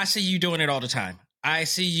 and I see you doing it all the time. I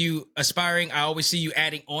see you aspiring. I always see you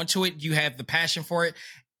adding onto it. You have the passion for it,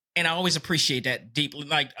 and I always appreciate that deeply.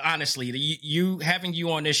 Like, honestly, you having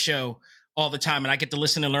you on this show all the time, and I get to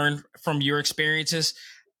listen and learn from your experiences.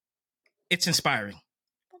 It's inspiring.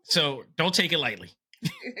 So don't take it lightly.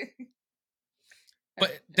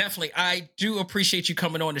 But definitely, I do appreciate you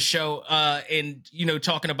coming on the show and,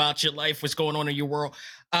 talking about your life, what's going on in your world.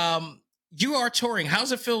 You are touring.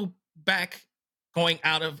 How's it feel back going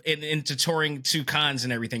out of and into touring to cons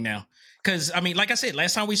and everything now? Because, I mean, like I said,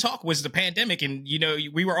 last time we talked was the pandemic and,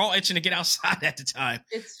 we were all itching to get outside at the time.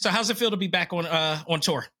 So how's it feel to be back on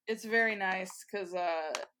tour? It's very nice because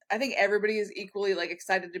I think everybody is equally like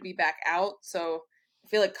excited to be back out. So I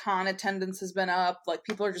feel like con attendance has been up. Like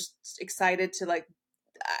people are just excited to like,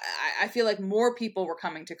 I feel like more people were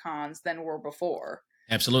coming to cons than were before.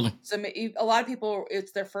 Absolutely. So a lot of people,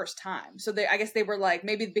 it's their first time. So I guess they were like,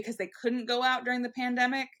 maybe because they couldn't go out during the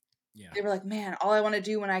pandemic. Yeah. They were like, man, all I want to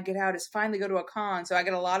do when I get out is finally go to a con. So I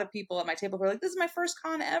get a lot of people at my table who are like, this is my first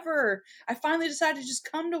con ever. I finally decided to just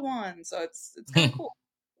come to one. So it's kind of cool.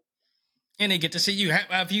 And they get to see you.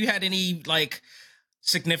 Have you had any like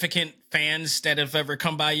significant fans that have ever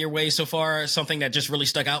come by your way so far? Something that just really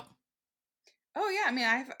stuck out? Oh yeah, I mean,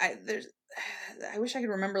 I wish I could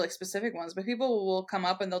remember like specific ones, but people will come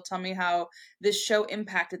up and they'll tell me how this show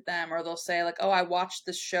impacted them, or they'll say like, "Oh, I watched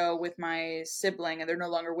this show with my sibling, and they're no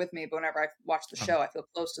longer with me, but whenever I watch the show, I feel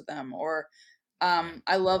close to them." Or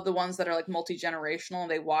I love the ones that are like multi-generational, and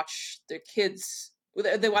they watch their kids.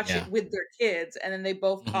 They watch it with their kids, and then they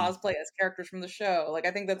both cosplay as characters from the show. Like,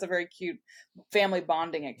 I think that's a very cute family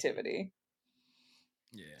bonding activity.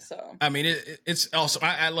 Yeah. So I mean, it's awesome.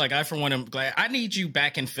 I for one am glad. I need you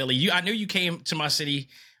back in Philly. I knew you came to my city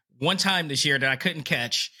one time this year that I couldn't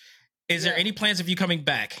catch. Is there any plans of you coming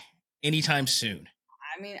back anytime soon?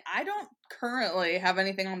 I mean, I don't currently have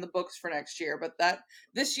anything on the books for next year, but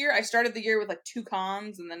this year I started the year with like 2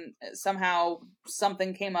 cons, and then somehow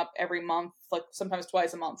something came up every month, like sometimes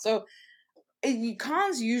twice a month. So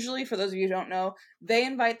cons usually, for those of you who don't know, they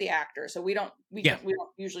invite the actor, so we don't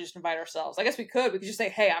usually just invite ourselves. I guess we could just say,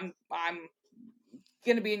 hey, I'm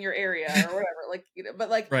gonna be in your area or whatever, like,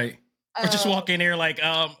 but like, right, or just walk in there like,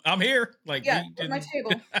 I'm here, like, yeah, my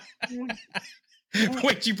table.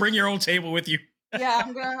 Wait, you bring your own table with you? Yeah,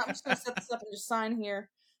 I'm just gonna set this up and just sign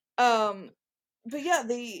here. But yeah,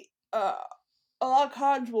 a lot of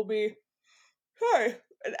cons will be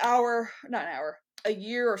a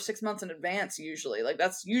year or 6 months in advance usually. Like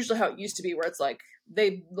that's usually how it used to be, where it's like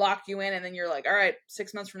they lock you in and then you're like, all right,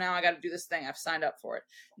 6 months from now I got to do this thing, I've signed up for it.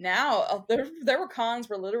 Now there were cons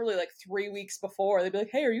where literally like 3 weeks before they'd be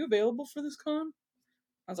like, hey, are you available for this con?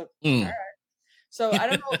 I was like, all right. So I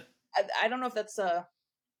don't know. I don't know if that's a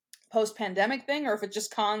post-pandemic thing or if it's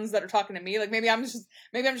just cons that are talking to me. Like maybe I'm just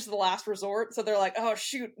the last resort, so they're like, oh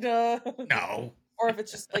shoot, no. Or if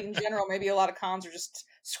it's just like in general, maybe a lot of cons are just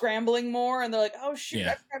scrambling more, and they're like, "Oh shoot,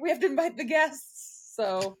 we have to invite the guests."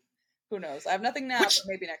 So who knows? I have nothing now, but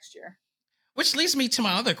maybe next year. Which leads me to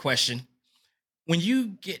my other question: when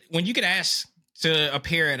you get asked to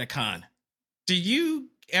appear at a con, do you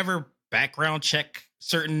ever background check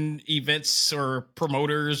certain events or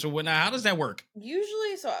promoters or whatnot? How does that work?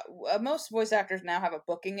 Usually, so most voice actors now have a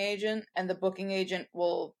booking agent, and the booking agent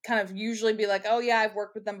will kind of usually be like, "Oh yeah, I've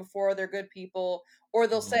worked with them before. They're good people." Or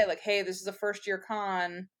they'll say like, "Hey, this is a first year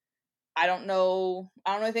con. I don't know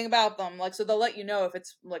anything about them." Like, so they'll let you know if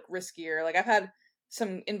it's like riskier. Like I've had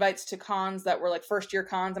some invites to cons that were like first year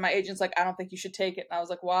cons, and my agent's like, "I don't think you should take it." And I was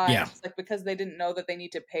like, "Why?" Yeah. It's like, because they didn't know that they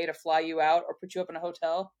need to pay to fly you out or put you up in a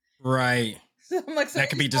hotel. Right. So I'm like, so that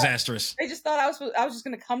could be disastrous. They just thought I was just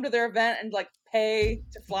going to come to their event and like pay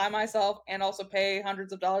to fly myself and also pay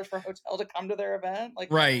hundreds of dollars for a hotel to come to their event.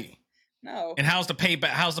 Like, right. No. And how's the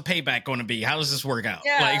payback going to be? How does this work out?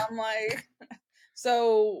 Yeah. I'm like,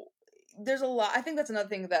 so there's a lot. I think that's another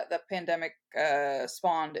thing that the pandemic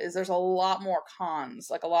spawned is there's a lot more cons,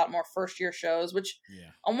 like a lot more first year shows, which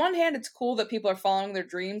on one hand, it's cool that people are following their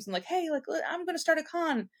dreams and like, hey, like I'm going to start a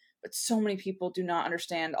con. But so many people do not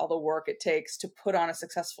understand all the work it takes to put on a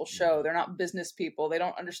successful show. They're not business people. They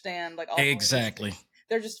don't understand like all exactly.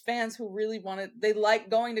 they're just fans who really they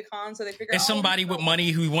like going to cons, so they figure. It's somebody with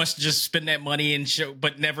money who wants to just spend that money and show,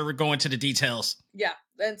 but never go into the details. Yeah,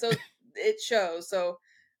 and so it shows. So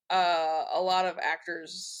a lot of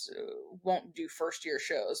actors won't do first year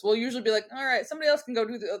shows. We'll usually be like, all right, somebody else can go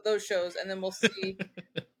do those shows, and then we'll see.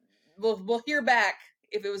 we'll hear back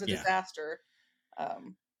if it was a disaster.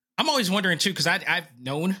 I'm always wondering too, because I've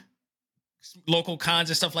known local cons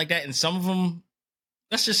and stuff like that, and some of them,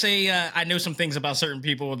 let's just say I know some things about certain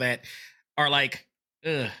people that are like,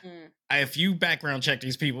 if you background check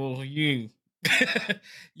these people, you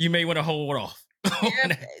may want to hold off.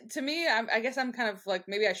 Yeah, to me, I guess I'm kind of like,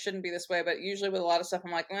 maybe I shouldn't be this way, but usually with a lot of stuff,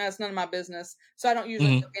 I'm like, it's none of my business, so I don't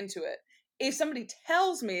usually look into it. If somebody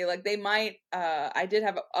tells me, like, they might, I did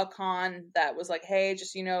have a con that was like, hey,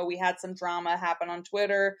 just, we had some drama happen on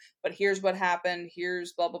Twitter, but here's what happened,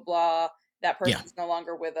 here's blah, blah, blah, that person's no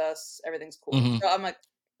longer with us, everything's cool. So I'm like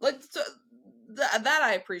so that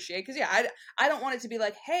I appreciate, because I don't want it to be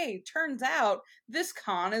like, hey, turns out this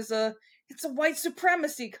con is it's a white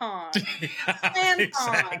supremacy con. Exactly.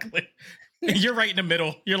 Con. You're right in the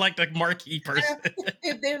middle. You're like the marquee person.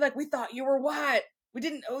 They're like, we thought you were white. We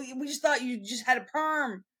just thought you just had a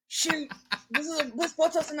perm. Shoot, this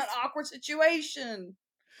puts us in an awkward situation.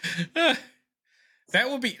 That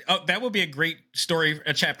would be a great story,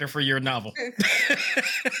 a chapter for your novel.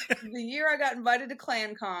 The year I got invited to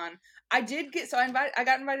ClanCon, I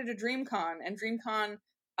got invited to DreamCon, and DreamCon.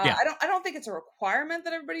 I don't think it's a requirement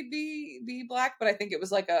that everybody be black, but I think it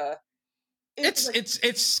was like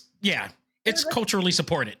it's culturally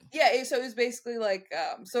supported. Yeah, so it was basically like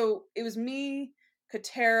so it was me,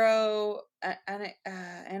 Katero,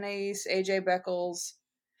 Anais, AJ Beckles.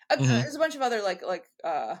 There's a bunch of other like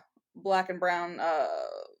black and brown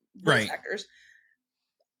voice actors.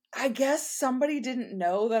 I guess somebody didn't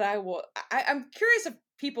know that I'm curious if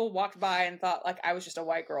people walked by and thought like I was just a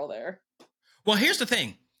white girl there. Well, here's the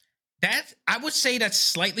thing. That I would say that's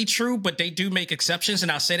slightly true, but they do make exceptions,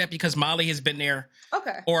 and I'll say that because Molly has been there,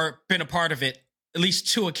 or been a part of it at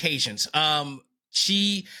least 2 occasions. I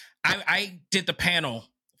did the panel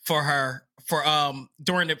for her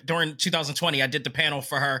during 2020. I did the panel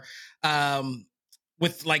for her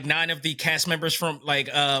with like 9 of the cast members from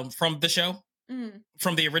the show,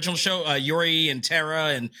 from the original show. Yuri and Tara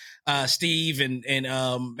and Steve and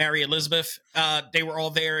Mary Elizabeth. They were all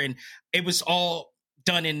there, and it was all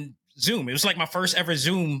done in Zoom. It was like my first ever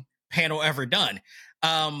Zoom panel ever done.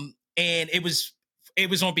 And it was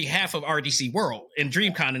on behalf of RDC World and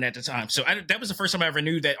DreamCon at the time. So that was the first time I ever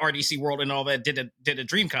knew that RDC World and all that did a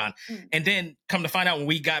DreamCon. And then come to find out, when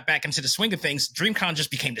we got back into the swing of things, DreamCon just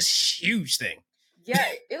became this huge thing. Yeah,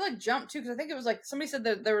 it like jumped too, because I think it was like somebody said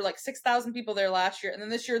that there were like 6,000 people there last year, and then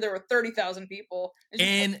this year there were 30,000 people.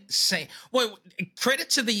 Insane. Well, credit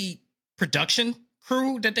to the production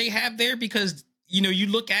crew that they have there, because you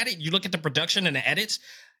look at the production and the edits,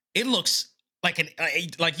 it looks like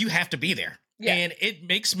like you have to be there. Yeah. And it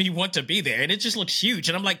makes me want to be there, and it just looks huge.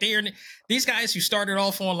 And I'm like, these guys who started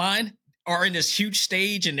off online are in this huge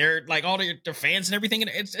stage, and they're like all their fans and everything.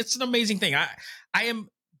 And it's an amazing thing. I am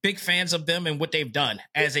big fans of them and what they've done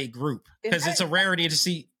as a group, because it's a rarity to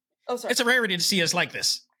see. Oh, sorry. It's a rarity to see us like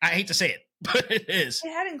this. I hate to say it, but it is.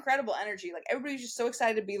 It had incredible energy. Like, everybody was just so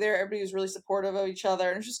excited to be there. Everybody was really supportive of each other,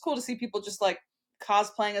 and it's just cool to see people just like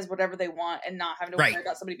cosplaying as whatever they want and not having to worry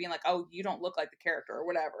about somebody being like, oh, you don't look like the character or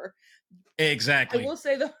whatever. Exactly. I will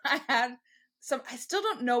say though, I still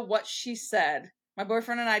don't know what she said. My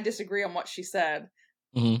boyfriend and I disagree on what she said.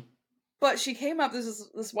 Mm-hmm. But she came up,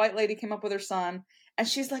 this white lady came up with her son, and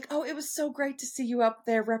she's like, oh, it was so great to see you up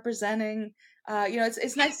there representing,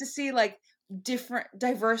 it's nice to see like different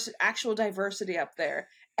actual diversity up there.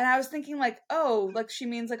 And I was thinking like, oh, like she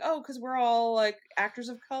means like, oh, because we're all like actors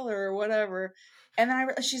of color or whatever. And then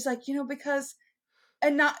she's like, because,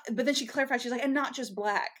 but then she clarified, she's like, and not just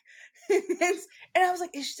black. And I was like,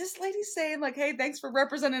 is this lady saying like, hey, thanks for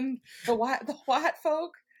representing the white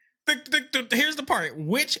folk? Here's the part.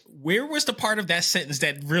 Where was the part of that sentence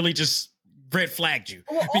that really just red flagged you?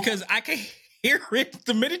 Because I could hear it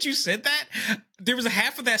the minute you said that. There was a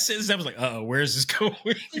half of that sentence that was like, where is this going?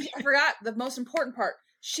 I forgot the most important part.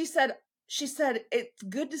 She said, it's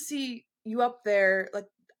good to see you up there, like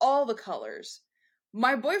all the colors.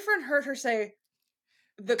 My boyfriend heard her say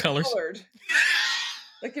the colors. Colored.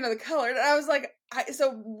 Like, the colored. And I was like, I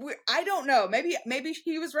don't know. Maybe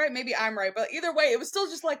he was right. Maybe I'm right. But either way, it was still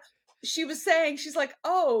just like, she was saying, she's like,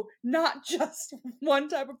 oh, not just one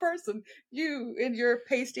type of person. You and your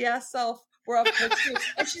pasty ass self were up there too.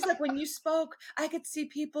 And she's like, when you spoke, I could see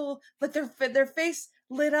people, but their face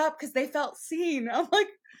lit up because they felt seen. I'm like,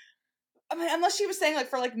 I mean, unless she was saying like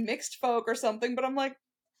for like mixed folk or something, but I'm like,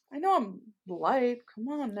 I know I'm light. Come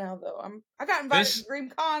on now, though. I got invited to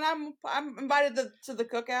DreamCon. I'm invited to the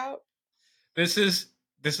cookout. This is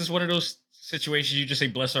one of those situations you just say,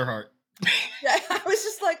 bless her heart. Yeah, I was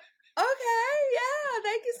just like, okay, yeah,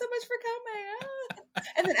 thank you so much for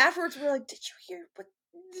coming. And then afterwards, we're like, did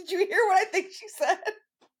you hear what I think she said?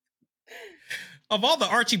 Of all the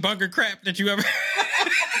Archie Bunker crap that you ever...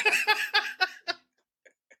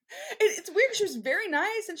 It's weird. She was very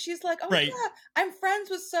nice, and she's like, "Oh yeah, I'm friends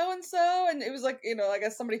with so and so," and it was like, I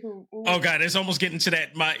guess somebody who oh god, it's almost getting to that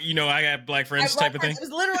I got black friends type of thing. It was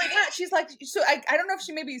literally that. She's like, so I don't know if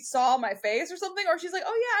she maybe saw my face or something, or she's like,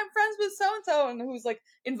 "Oh yeah, I'm friends with so and so," and who's like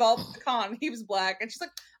involved with the con. He was black, and she's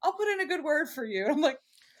like, "I'll put in a good word for you." And I'm like,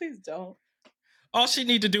 please don't. All she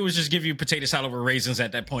need to do is just give you potato salad over raisins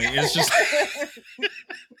at that point. It's just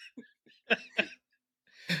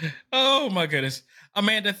oh my goodness.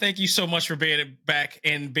 Amanda, thank you so much for being back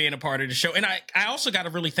and being a part of the show. And I also got to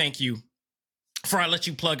really thank you before I let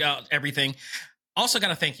you plug out everything. Also got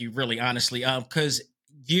to thank you, really, honestly, because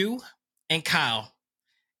you and Kyle,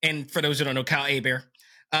 and for those who don't know, Kyle Hebert,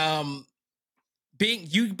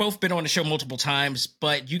 you both been on the show multiple times,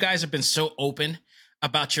 but you guys have been so open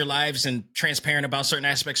about your lives and transparent about certain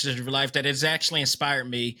aspects of your life that it's actually inspired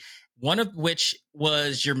me, one of which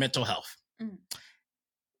was your mental health. Mm.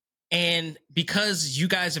 And because you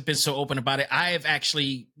guys have been so open about it, I have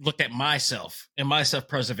actually looked at myself and my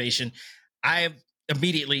self-preservation. I have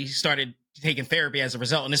immediately started taking therapy as a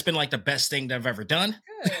result. And it's been like the best thing that I've ever done.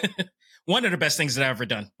 One of the best things that I've ever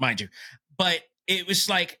done, mind you. But it was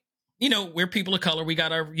like, we're people of color. We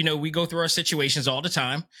got we go through our situations all the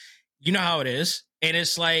time. You know how it is. And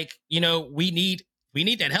it's like, we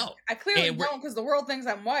need that help. I clearly don't, because the world thinks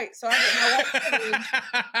I'm white, so I get my white privilege.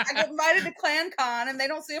 I get invited to ClanCon, and they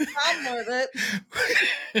don't see a problem with it.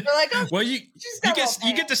 They're like, "Oh, well, you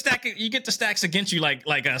get the stacks against you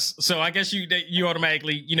like us." So I guess you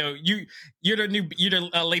automatically, you're the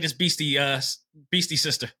latest beastie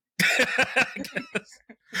sister.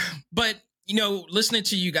 But listening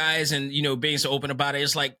to you guys and being so open about it,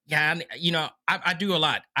 it's like, yeah, I do a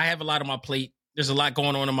lot. I have a lot on my plate. There's a lot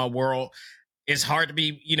going on in my world. It's hard to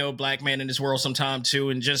be, a black man in this world sometime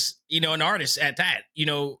too. And just, an artist at that, and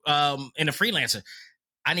a freelancer.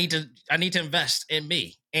 I need to invest in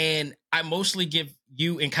me. And I mostly give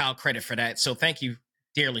you and Kyle credit for that. So thank you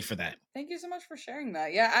dearly for that. Thank you so much for sharing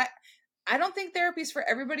that. Yeah. I don't think therapy is for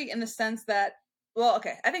everybody in the sense that, well,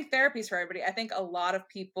 okay, I think therapy is for everybody. I think a lot of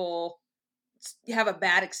people have a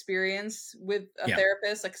bad experience with a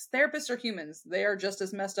therapist. Like, therapists are humans. They are just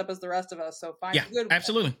as messed up as the rest of us. So find a good one.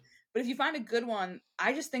 Absolutely. But if you find a good one,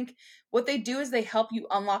 I just think what they do is they help you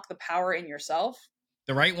unlock the power in yourself.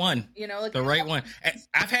 The right one. The right one.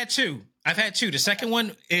 I've had two. The second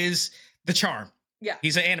one is The Charm. Yeah.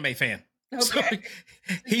 He's an anime fan. Okay.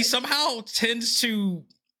 So he somehow tends to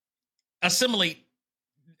assimilate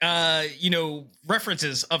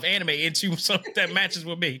references of anime into something that matches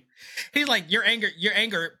with me. He's like, your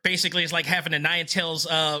anger basically is like having a Nine Tails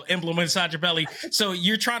emblem inside your belly. So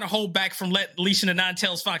you're trying to hold back from leashing the Nine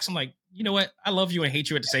Tails fox. I'm like, you know what? I love you and hate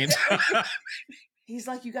you at the same time. He's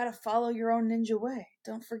like, you got to follow your own ninja way.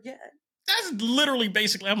 Don't forget. That's literally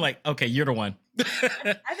basically, I'm like, okay, you're the one.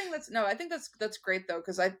 I think that's great though.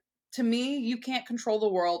 Cause to me, you can't control the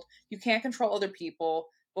world. You can't control other people.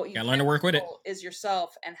 What you gotta learn to work with it is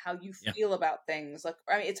yourself and how you feel about things. Like,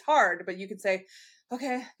 I mean, it's hard, but you could say,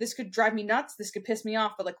 okay, this could drive me nuts. This could piss me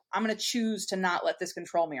off, but like, I'm going to choose to not let this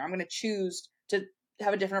control me. Or I'm going to choose to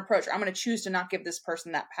have a different approach. Or I'm going to choose to not give this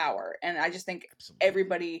person that power. And I just think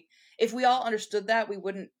everybody, if we all understood that, we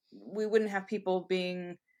wouldn't have people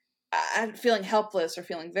being feeling helpless or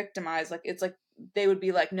feeling victimized. Like, it's like, they would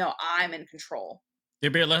be like, no, I'm in control.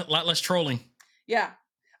 There'd be a lot less trolling. Yeah.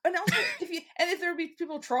 And also, if there would be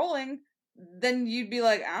people trolling, then you'd be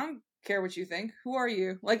like, I don't care what you think. Who are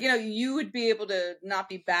you? Like, you would be able to not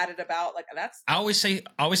be batted about. Like, that's. I always say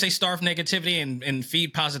starve negativity and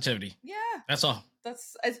feed positivity. Yeah, that's all.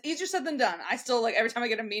 It's easier said than done. I still, like, every time I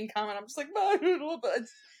get a mean comment, I'm just like,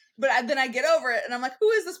 but then I get over it, and I'm like, who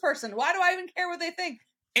is this person? Why do I even care what they think?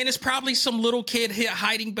 And it's probably some little kid here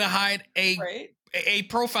hiding behind a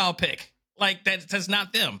profile pic, like that's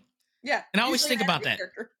not them. Yeah. And I always think about that.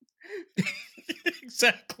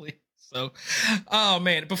 Exactly. So, oh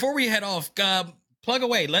man, before we head off, plug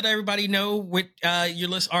away. Let everybody know what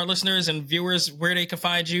our listeners and viewers, where they can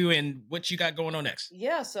find you and what you got going on next.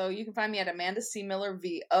 Yeah. So you can find me at Amanda C. Miller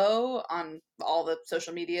VO on all the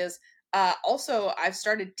social medias. Also, I've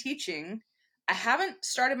started teaching I haven't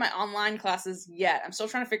started my online classes yet. I'm still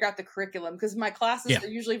trying to figure out the curriculum because my classes are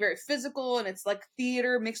usually very physical, and it's like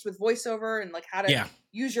theater mixed with voiceover and like how to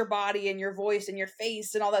use your body and your voice and your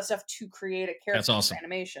face and all that stuff to create a character. That's awesome.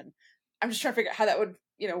 Animation. I'm just trying to figure out how that would,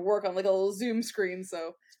 work on like a little Zoom screen.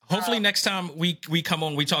 So hopefully next time we come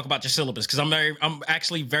on, we talk about your syllabus, because I'm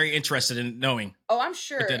actually very interested in knowing. Oh, I'm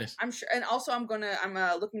sure. I'm sure. And also I'm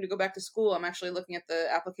looking to go back to school. I'm actually looking at the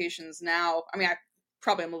applications now. I mean, I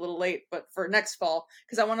probably am a little late, but for next fall,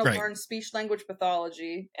 because I want to learn speech language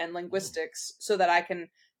pathology and linguistics so that I can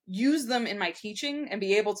use them in my teaching and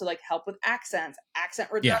be able to like help with accent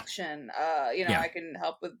reduction. I can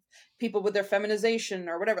help with people with their feminization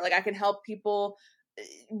or whatever. Like I can help people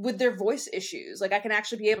with their voice issues. Like I can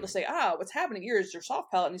actually be able to say, what's happening here is your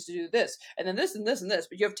soft palate needs to do this, and then this and this and this,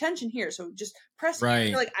 but you have tension here, so just press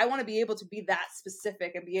here. Like I want to be able to be that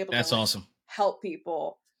specific and be able to awesome. Help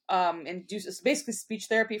people and do basically speech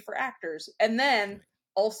therapy for actors. And then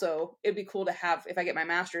also it'd be cool to have, if I get my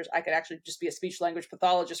master's, I could actually just be a speech language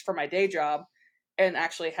pathologist for my day job and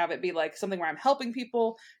actually have it be like something where I'm helping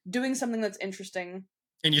people, doing something that's interesting.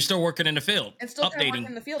 And you're still working in the field, and still working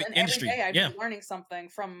in the field, and industry. Every day I'd be learning something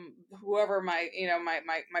from whoever my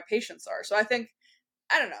patients are. So I think,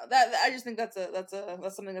 I don't know, that I just think that's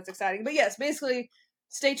something that's exciting. But yes, basically,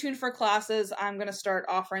 stay tuned for classes. I'm gonna start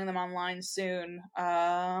offering them online soon.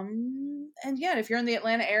 And yeah, if you're in the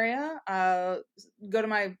Atlanta area, go to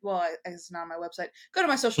my it's not on my website. Go to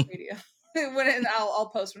my social media, and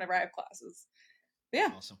I'll post whenever I have classes.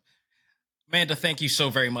 Yeah, awesome. Amanda, thank you so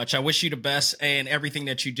very much. I wish you the best and everything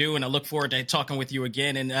that you do, and I look forward to talking with you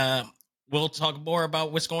again. And we'll talk more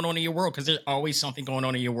about what's going on in your world, because there's always something going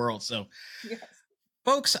on in your world. So, yes.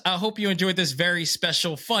 Folks, I hope you enjoyed this very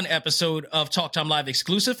special, fun episode of Talk Time Live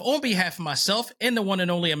Exclusive. On behalf of myself and the one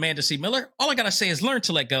and only Amanda C. Miller, all I gotta say is learn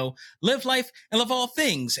to let go, live life, and love all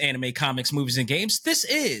things anime, comics, movies, and games. This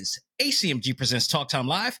is ACMG Presents Talk Time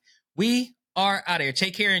Live. We are out of here.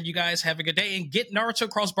 Take care, and you guys have a good day, and get Naruto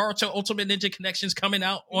Cross Boruto Ultimate Ninja Connections coming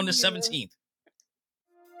out on the 17th.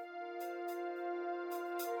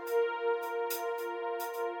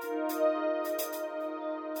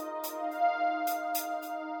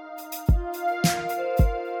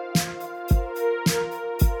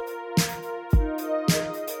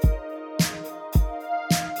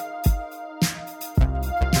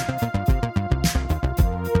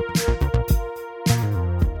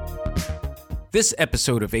 This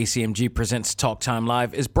episode of ACMG Presents Talk Time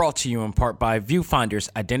Live is brought to you in part by Viewfinder's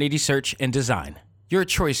Identity Search and Design. Your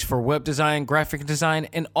choice for web design, graphic design,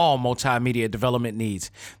 and all multimedia development needs.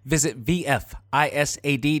 Visit VFISAD.com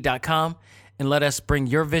and let us bring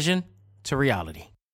your vision to reality.